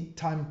velocity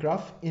time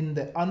graph in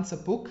the answer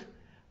book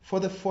for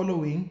the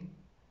following,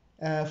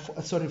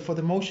 for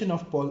the motion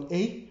of ball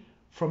A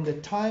from the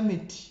time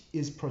it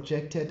is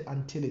projected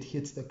until it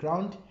hits the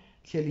ground.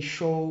 Clearly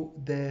show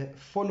the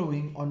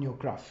following on your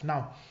graph.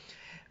 Now,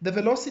 the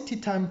velocity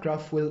time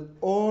graph will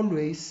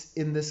always,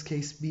 in this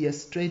case, be a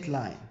straight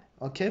line,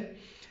 okay?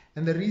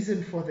 And the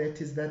reason for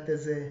that is that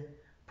there's a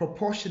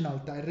proportional,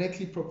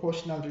 directly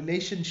proportional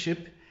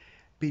relationship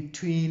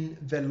between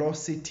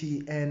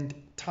velocity and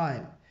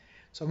time.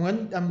 So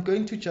I'm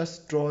going to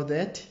just draw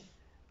that,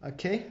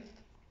 okay?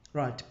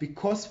 Right,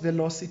 because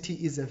velocity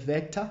is a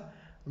vector,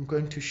 I'm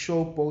going to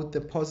show both the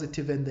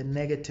positive and the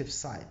negative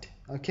side,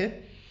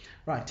 okay?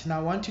 Right, now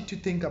I want you to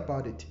think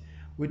about it.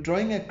 We're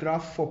drawing a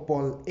graph for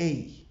ball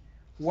A.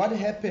 What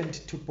happened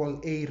to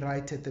ball A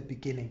right at the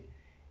beginning?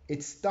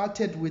 It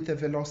started with a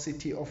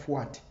velocity of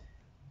what?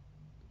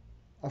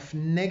 Of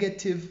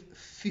negative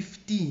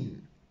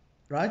 15,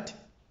 right?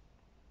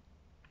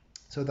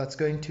 So that's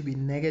going to be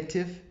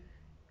negative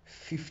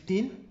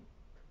 15,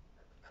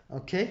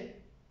 okay?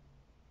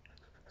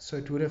 So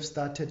it would have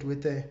started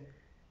with a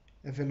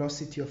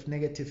velocity of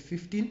negative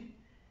 15,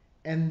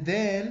 and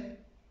then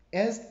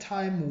as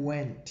time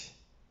went,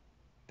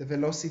 the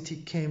velocity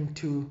came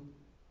to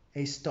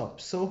a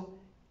stop. So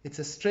it's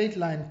a straight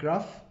line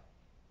graph,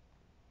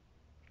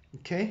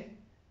 okay?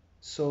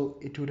 So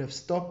it would have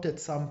stopped at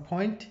some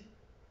point.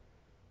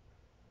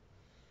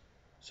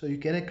 So you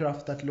get a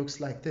graph that looks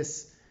like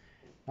this.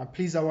 Now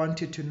please, I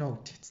want you to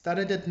note, it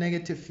started at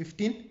negative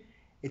 15,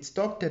 it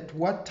stopped at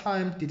what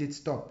time did it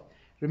stop?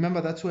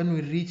 Remember, that's when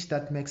we reached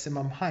that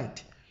maximum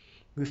height.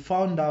 We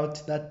found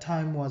out that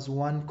time was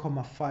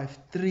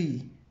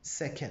 1,53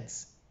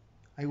 seconds.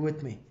 Are you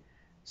with me?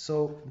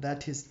 So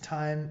that is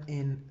time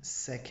in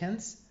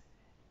seconds.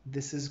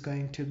 This is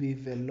going to be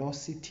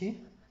velocity.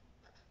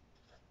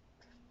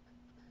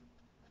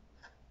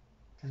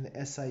 and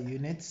the SI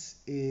units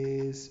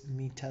is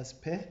meters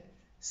per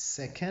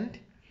second.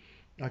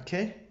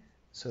 Okay,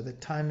 so the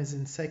time is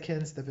in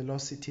seconds, the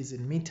velocity is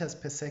in meters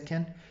per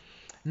second.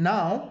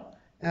 Now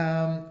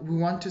we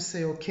want to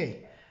say,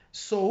 okay,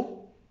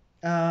 so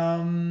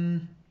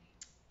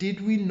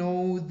did we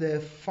know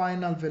the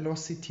final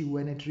velocity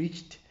when it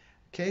reached?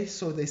 Okay,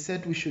 so they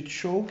said we should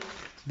show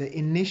the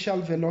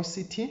initial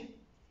velocity,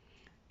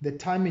 the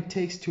time it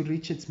takes to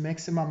reach its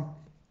maximum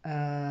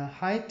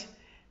height,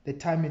 the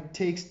time it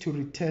takes to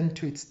return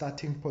to its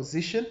starting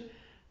position.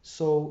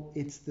 So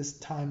it's this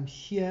time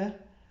here,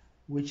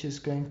 which is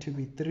going to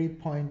be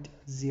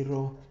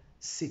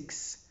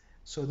 3.06.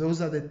 So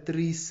those are the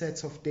three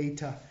sets of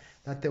data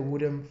that they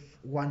would have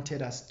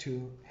wanted us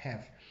to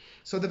have.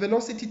 So the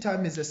velocity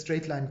time is a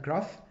straight line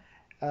graph,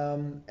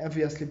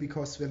 obviously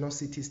because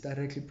velocity is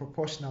directly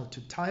proportional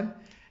to time.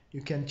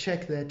 You can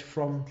check that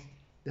from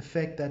the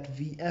fact that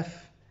Vf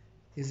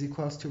is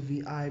equals to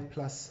Vi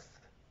plus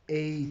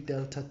A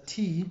delta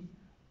t.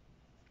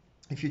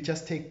 If you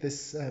just take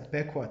this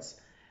backwards,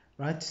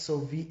 right?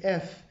 So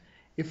Vf,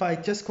 if I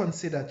just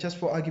consider, just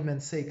for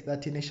argument's sake,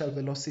 that initial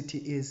velocity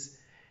is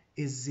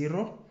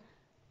 0,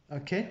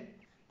 okay?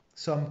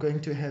 So I'm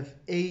going to have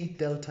A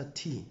delta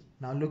t.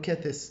 Now look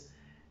at this.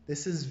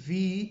 This is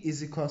V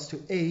is equals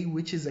to A,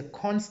 which is a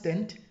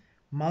constant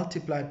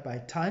multiplied by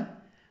time.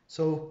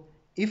 So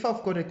if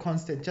I've got a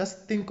constant,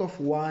 just think of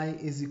Y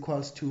is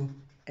equals to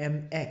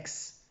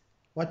mx.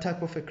 What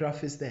type of a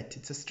graph is that?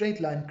 It's a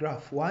straight line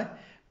graph. Why?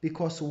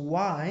 Because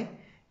Y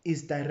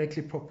is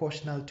directly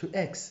proportional to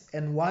X.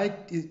 And why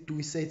do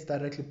we say it's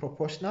directly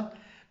proportional?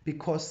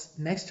 Because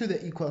next to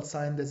the equal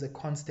sign, there's a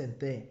constant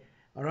there,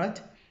 all right,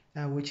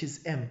 which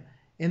is M.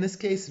 In this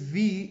case,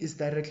 V is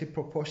directly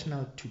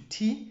proportional to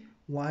T.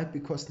 Why?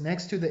 Because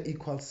next to the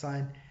equal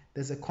sign,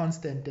 there's a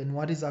constant. And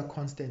what is our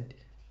constant?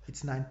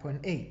 It's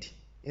 9.8,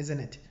 isn't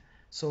it?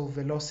 So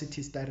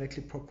velocity is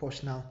directly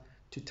proportional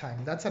to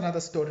time. That's another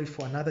story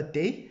for another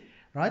day,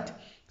 right?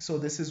 So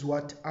this is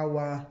what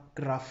our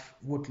graph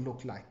would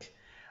look like.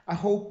 I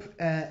hope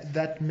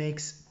that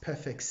makes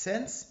perfect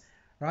sense,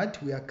 right?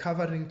 We are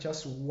covering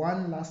just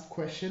one last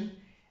question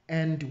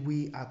and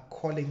we are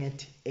calling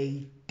it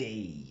a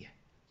day.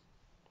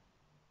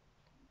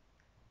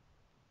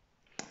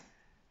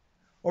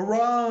 All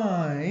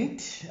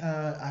right,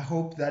 I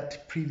hope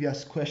that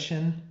previous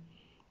question,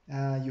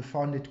 you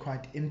found it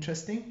quite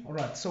interesting. All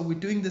right, so we're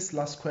doing this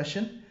last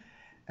question.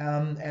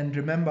 And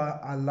remember,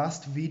 our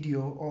last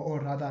video,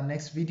 or rather our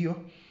next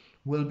video,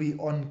 will be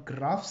on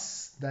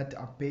graphs that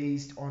are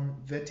based on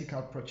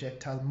vertical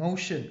projectile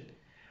motion.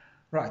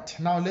 Right,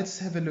 now let's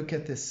have a look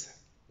at this.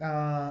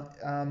 I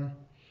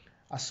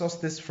sourced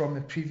this from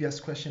a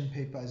previous question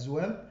paper as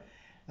well.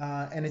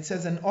 And it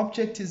says an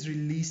object is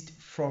released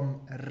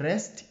from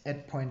rest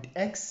at point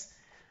X.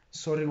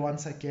 Sorry,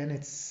 once again,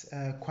 it's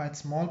quite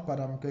small, but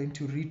I'm going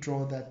to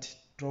redraw that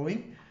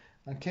drawing.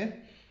 Okay,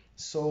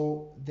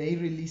 so they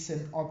release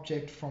an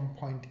object from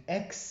point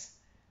X.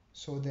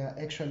 So there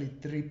are actually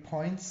 3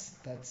 points.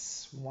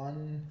 That's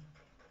 1,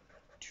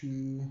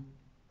 2,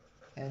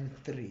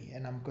 and 3.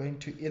 And I'm going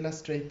to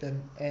illustrate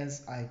them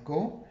as I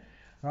go,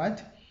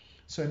 right?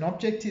 So an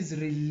object is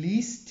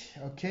released,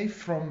 okay,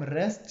 from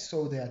rest.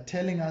 So they are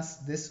telling us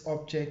this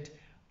object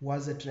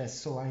was at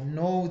rest. So I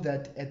know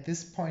that at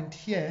this point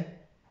here,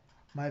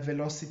 my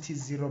velocity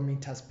is 0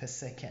 meters per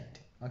second,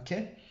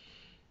 okay?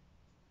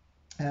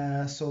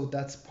 So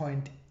that's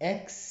point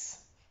X.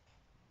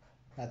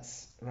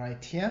 That's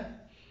right here.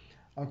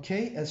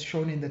 Okay, as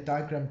shown in the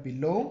diagram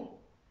below,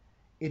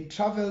 it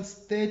travels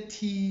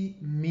 30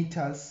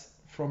 meters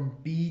from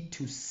B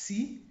to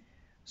C.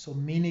 So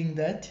meaning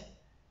that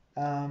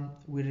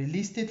we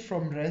released it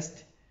from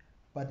rest,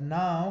 but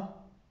now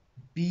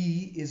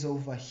B is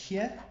over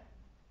here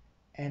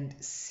and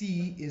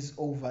C is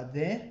over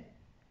there.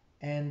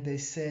 And they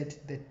said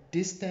the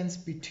distance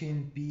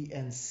between B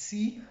and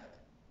C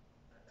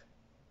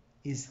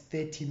is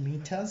 30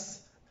 meters.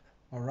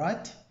 All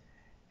right.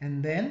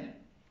 And then,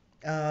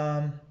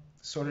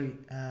 sorry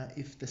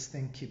if this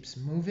thing keeps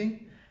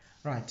moving.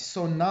 Right.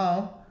 So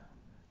now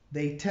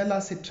they tell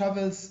us it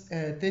travels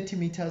 30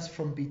 meters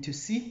from B to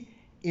C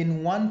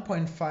in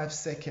 1.5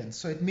 seconds.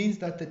 So it means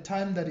that the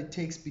time that it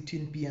takes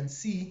between B and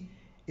C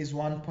is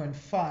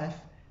 1.5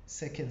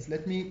 seconds.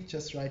 Let me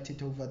just write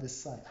it over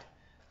this side.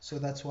 So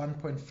that's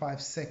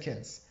 1.5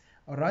 seconds.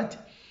 All right.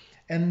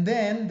 And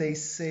then they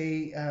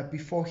say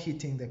before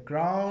hitting the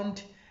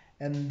ground,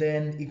 and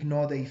then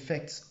ignore the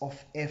effects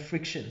of air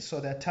friction.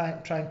 So they're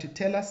trying to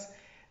tell us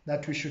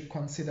that we should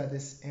consider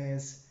this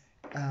as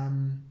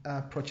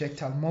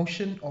projectile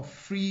motion or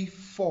free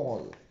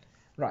fall.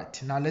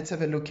 Right, now let's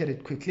have a look at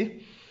it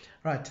quickly.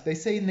 Right, they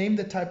say name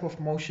the type of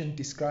motion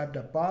described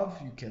above.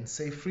 You can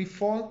say free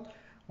fall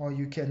or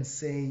you can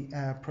say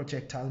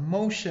projectile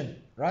motion,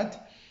 right?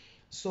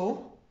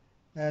 So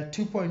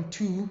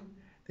 2.2,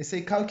 they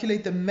say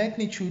calculate the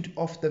magnitude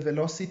of the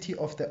velocity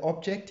of the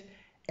object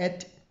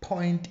at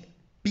point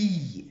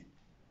B,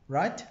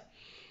 right?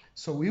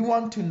 So we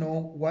want to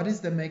know what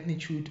is the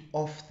magnitude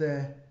of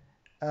the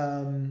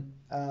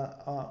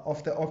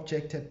of the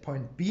object at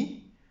point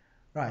B.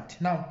 Right,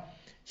 now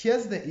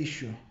here's the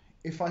issue.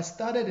 If I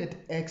started at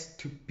x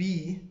to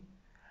b,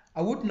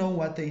 I would know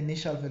what the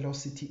initial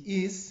velocity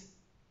is,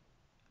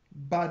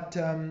 but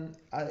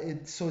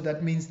so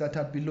that means that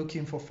I'd be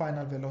looking for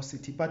final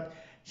velocity. But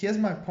here's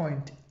my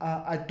point.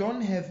 I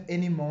don't have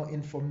any more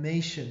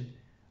information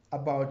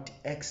about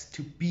x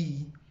to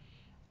b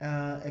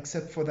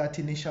except for that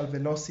initial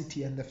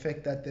velocity and the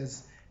fact that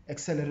there's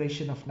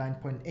acceleration of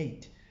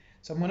 9.8.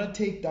 So I'm going to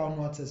take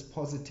downwards as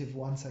positive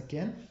once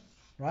again,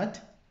 right?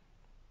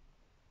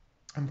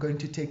 I'm going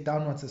to take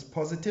downwards as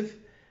positive.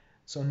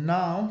 So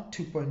now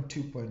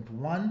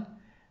 2.2.1,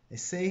 they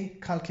say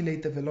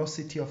calculate the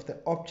velocity of the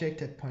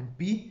object at point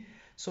B.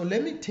 So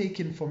let me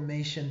take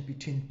information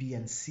between B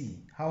and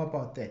C. How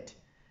about that?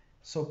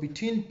 So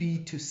between B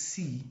to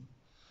C,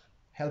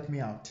 help me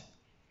out.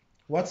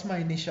 What's my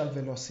initial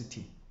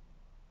velocity?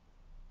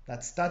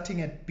 That's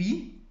starting at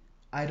B.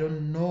 I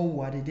don't know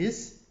what it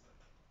is.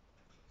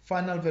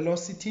 Final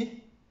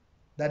velocity,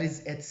 that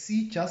is at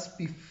C, just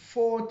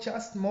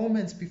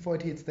moments before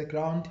it hits the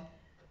ground.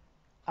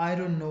 I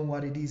don't know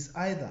what it is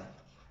either.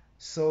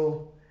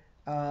 So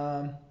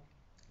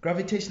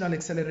gravitational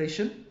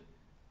acceleration,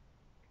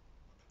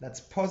 that's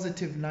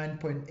positive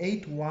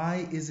 9.8.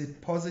 Why is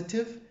it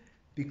positive?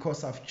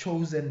 Because I've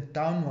chosen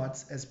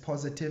downwards as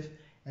positive,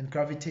 and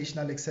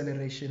gravitational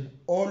acceleration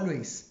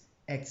always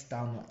acts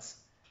downwards.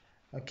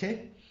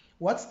 Okay,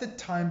 what's the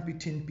time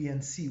between B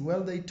and C?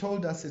 Well, they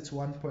told us it's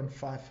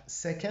 1.5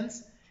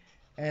 seconds.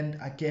 And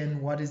again,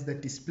 what is the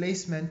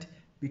displacement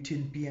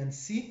between B and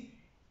C?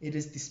 It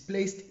is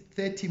displaced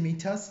 30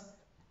 meters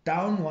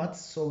downwards,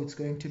 so it's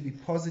going to be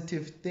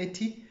positive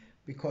 30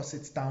 because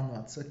it's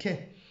downwards.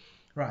 Okay,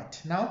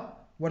 right, now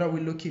what are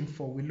we looking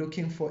for? We're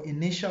looking for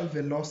initial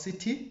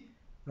velocity,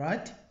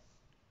 right?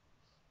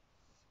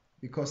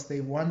 Because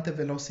they want the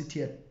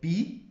velocity at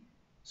B.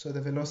 So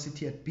the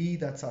velocity at B,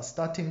 that's our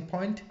starting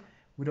point.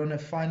 We don't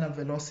have final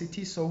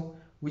velocity, so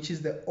which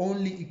is the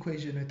only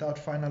equation without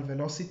final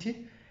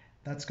velocity.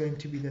 That's going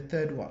to be the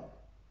third one.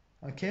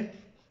 Okay,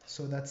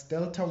 so that's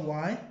delta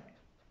y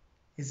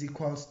is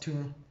equals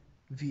to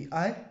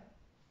VI.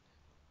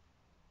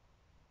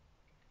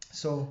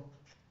 So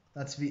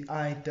that's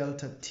VI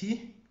delta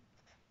t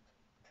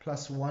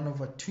plus 1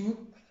 over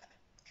 2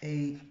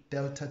 a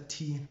delta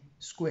t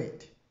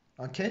squared.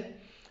 Okay,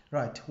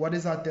 right, what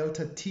is our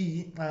delta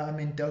t,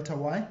 delta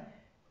y?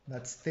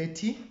 That's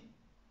 30.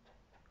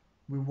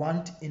 We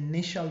want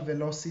initial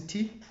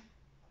velocity.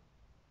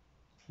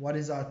 What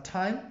is our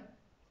time?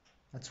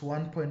 That's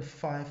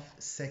 1.5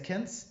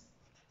 seconds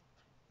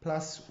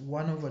plus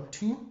 1 over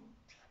 2.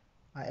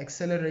 Our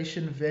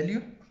acceleration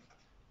value,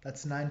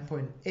 that's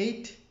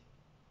 9.8.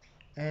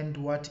 And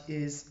what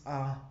is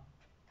our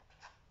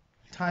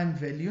time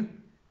value?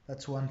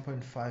 That's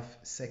 1.5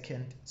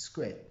 second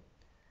squared.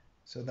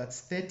 So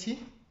that's 30,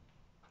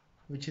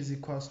 which is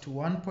equals to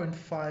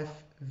 1.5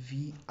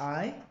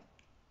 VI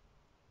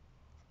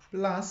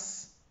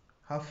plus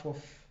half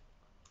of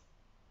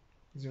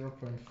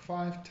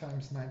 0.5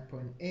 times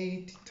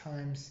 9.8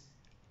 times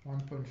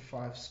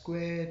 1.5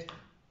 squared.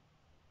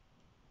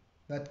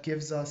 That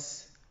gives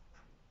us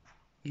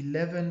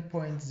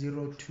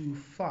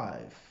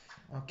 11.025.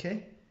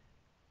 Okay,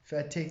 if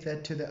I take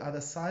that to the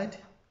other side,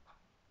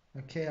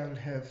 okay, I'll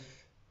have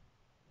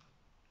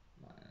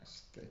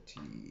minus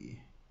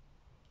 30.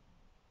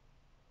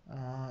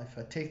 If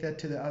I take that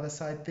to the other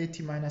side,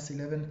 30 minus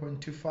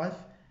 11.25,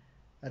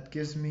 that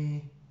gives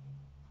me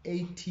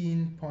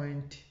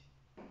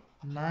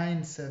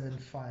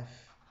 18.975.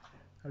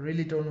 I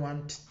really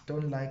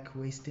don't like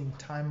wasting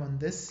time on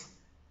this.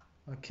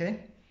 Okay,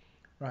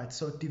 right,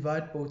 so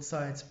divide both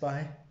sides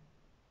by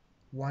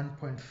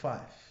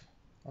 1.5.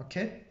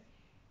 Okay,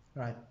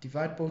 right,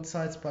 divide both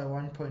sides by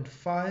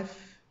 1.5.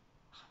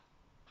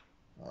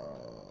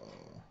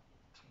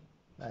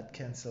 That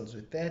cancels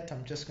with that.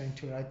 I'm just going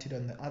to write it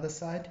on the other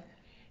side.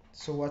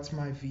 So what's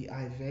my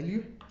VI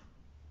value?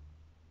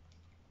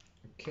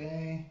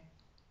 Okay,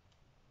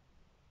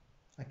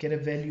 I get a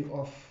value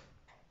of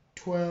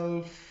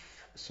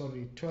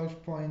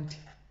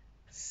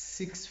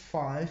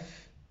 12.65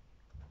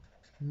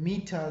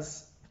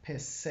 meters per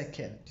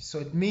second. So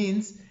it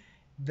means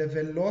the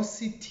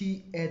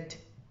velocity at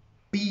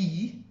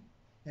B,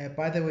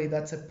 by the way,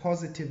 that's a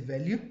positive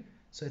value,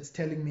 so it's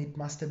telling me it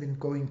must have been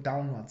going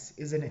downwards,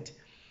 isn't it?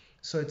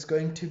 So it's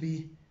going to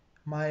be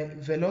my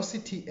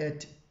velocity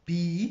at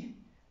B.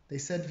 They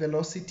said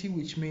velocity,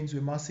 which means we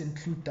must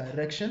include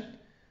direction.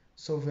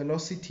 So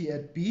velocity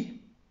at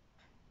B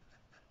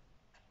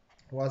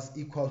was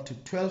equal to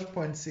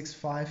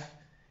 12.65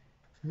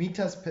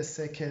 meters per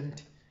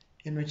second.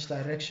 In which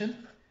direction?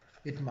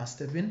 It must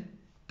have been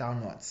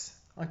downwards.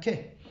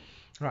 Okay,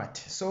 right,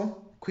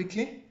 so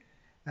quickly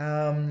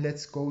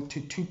let's go to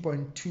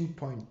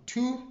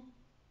 2.2.2.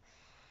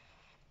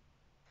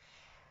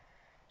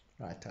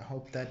 Right, I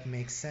hope that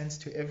makes sense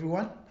to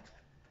everyone.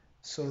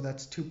 So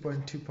that's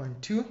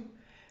 2.2.2.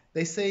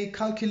 They say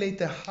calculate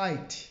the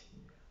height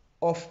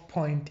of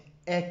point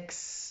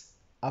X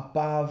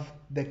above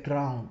the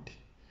ground.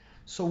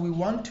 So we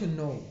want to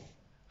know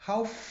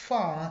how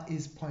far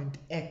is point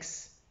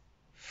X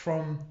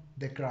from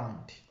the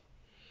ground.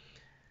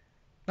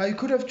 Now you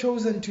could have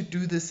chosen to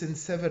do this in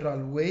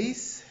several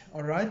ways,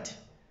 all right?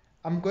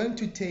 I'm going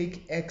to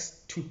take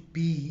X to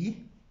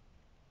B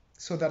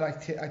so that I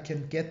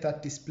can get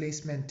that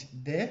displacement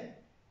there,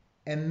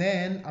 and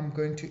then I'm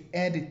going to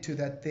add it to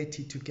that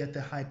 30 to get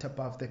the height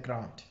above the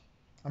ground.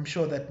 I'm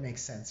sure that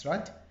makes sense,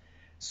 right?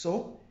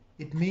 So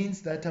it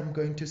means that I'm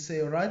going to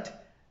say, all right,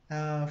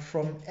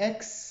 from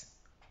X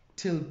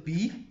till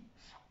B,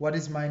 what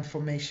is my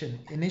information?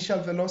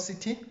 Initial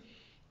velocity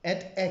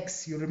at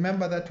X. You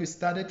remember that we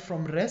started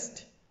from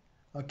rest,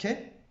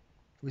 okay?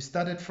 We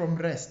started from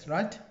rest,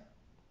 right?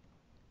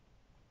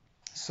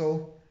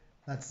 So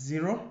that's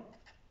 0.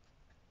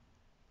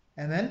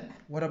 And then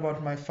what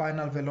about my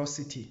final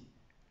velocity?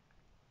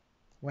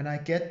 When I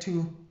get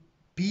to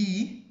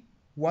B,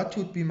 what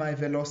would be my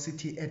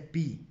velocity at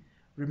B?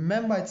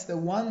 Remember, it's the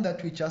one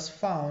that we just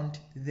found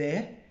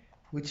there,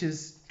 which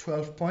is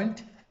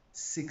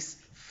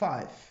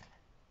 12.65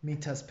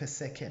 meters per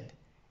second.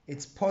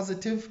 It's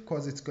positive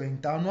because it's going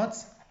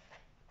downwards.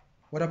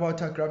 What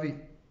about our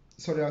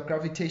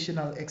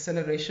gravitational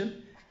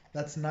acceleration?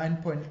 That's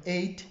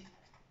 9.8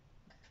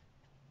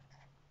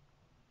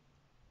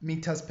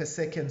 meters per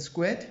second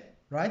squared,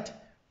 right?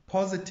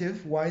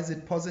 Positive. Why is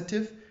it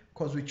positive?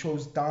 Because we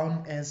chose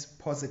down as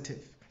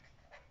positive.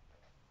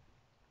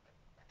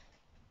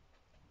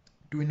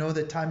 Do we know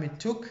the time it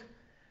took?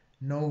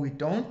 No, we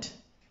don't.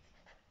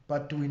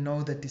 But do we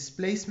know the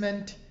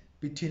displacement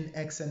between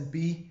X and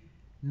B?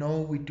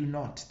 No, we do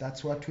not.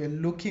 That's what we're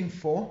looking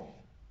for,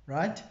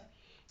 right?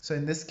 So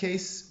in this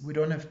case, we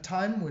don't have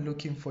time. We're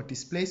looking for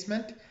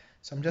displacement.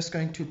 So I'm just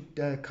going to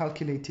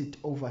calculate it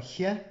over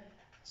here.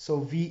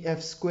 So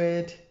VF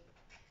squared,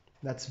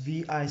 that's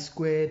VI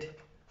squared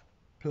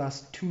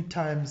plus 2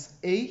 times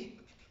A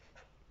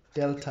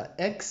delta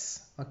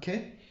X,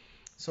 okay?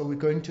 So we're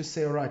going to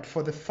say, all right,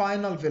 for the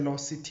final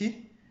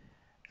velocity,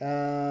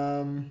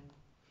 sorry,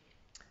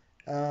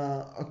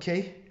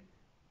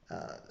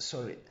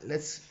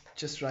 let's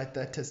just write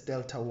that as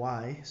delta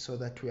Y so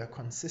that we are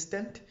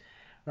consistent.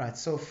 Right,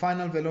 so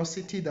final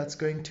velocity, that's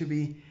going to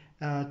be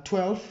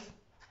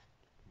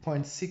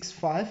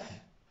 12.65.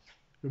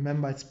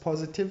 Remember, it's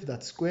positive,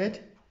 that's squared.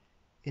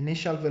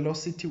 Initial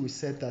velocity, we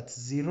said that's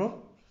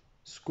 0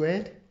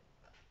 squared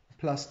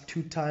plus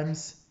 2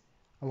 times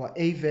our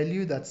A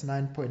value, that's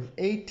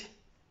 9.8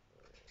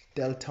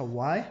 delta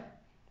Y.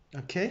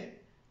 Okay,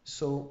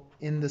 so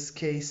in this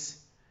case,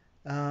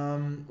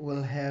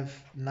 we'll have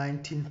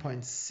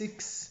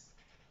 19.6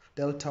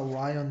 delta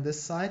Y on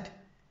this side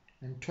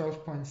and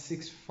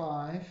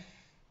 12.65.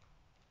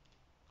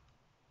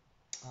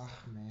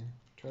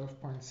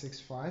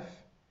 12.65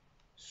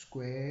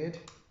 squared.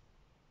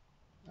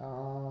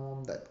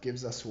 That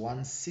gives us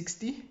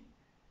 160.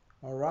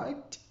 All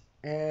right,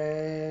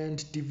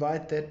 and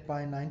divide that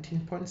by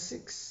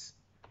 19.6.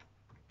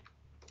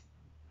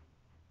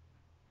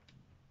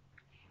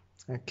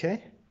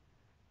 Okay,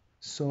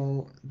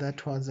 so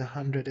that was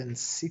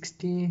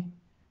 160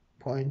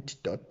 point ...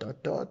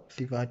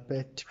 divide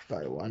that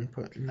by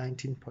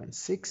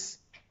 19.6,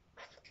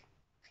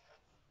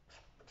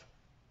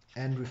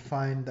 and we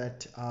find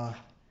that our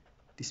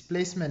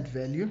displacement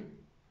value,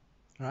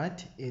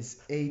 right, is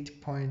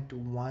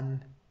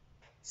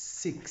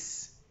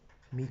 8.16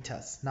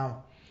 meters.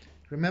 Now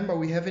remember,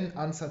 we haven't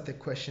answered the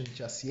question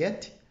just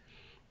yet.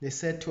 They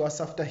said to us,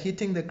 after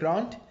hitting the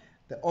ground,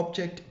 the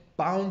object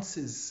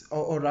bounces,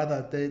 or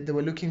rather they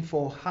were looking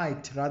for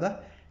height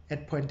rather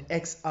at point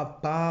X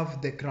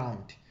above the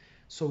ground.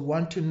 So we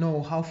want to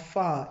know how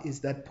far is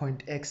that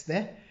point X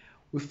there.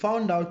 We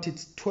found out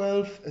it's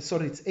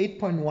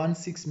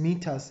 8.16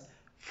 meters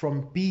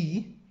from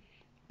B,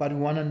 but we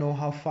want to know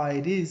how far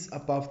it is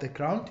above the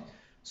ground.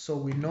 So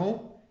we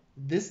know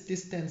this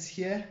distance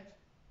here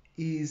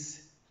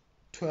is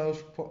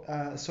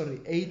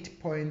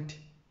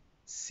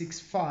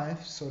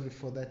 8.65. Sorry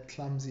for that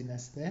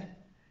clumsiness there.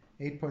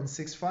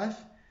 8.65.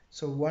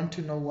 So we want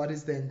to know what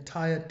is the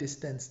entire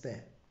distance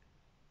there.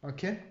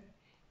 Okay,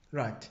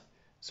 right.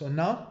 So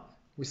now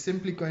we're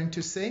simply going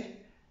to say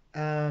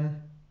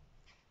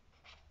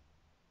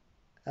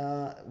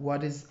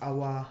what is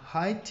our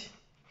height.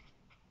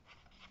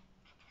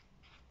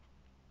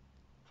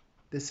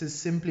 This is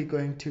simply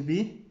going to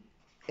be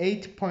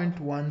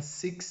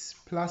 8.16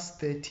 plus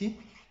 30,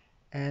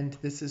 and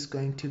this is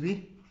going to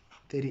be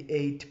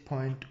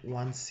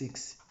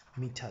 38.16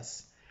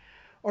 meters.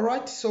 All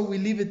right, so we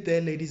leave it there,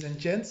 ladies and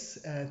gents.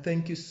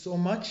 Thank you so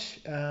much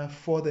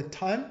for the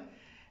time.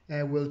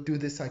 We'll do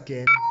this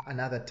again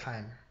another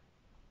time.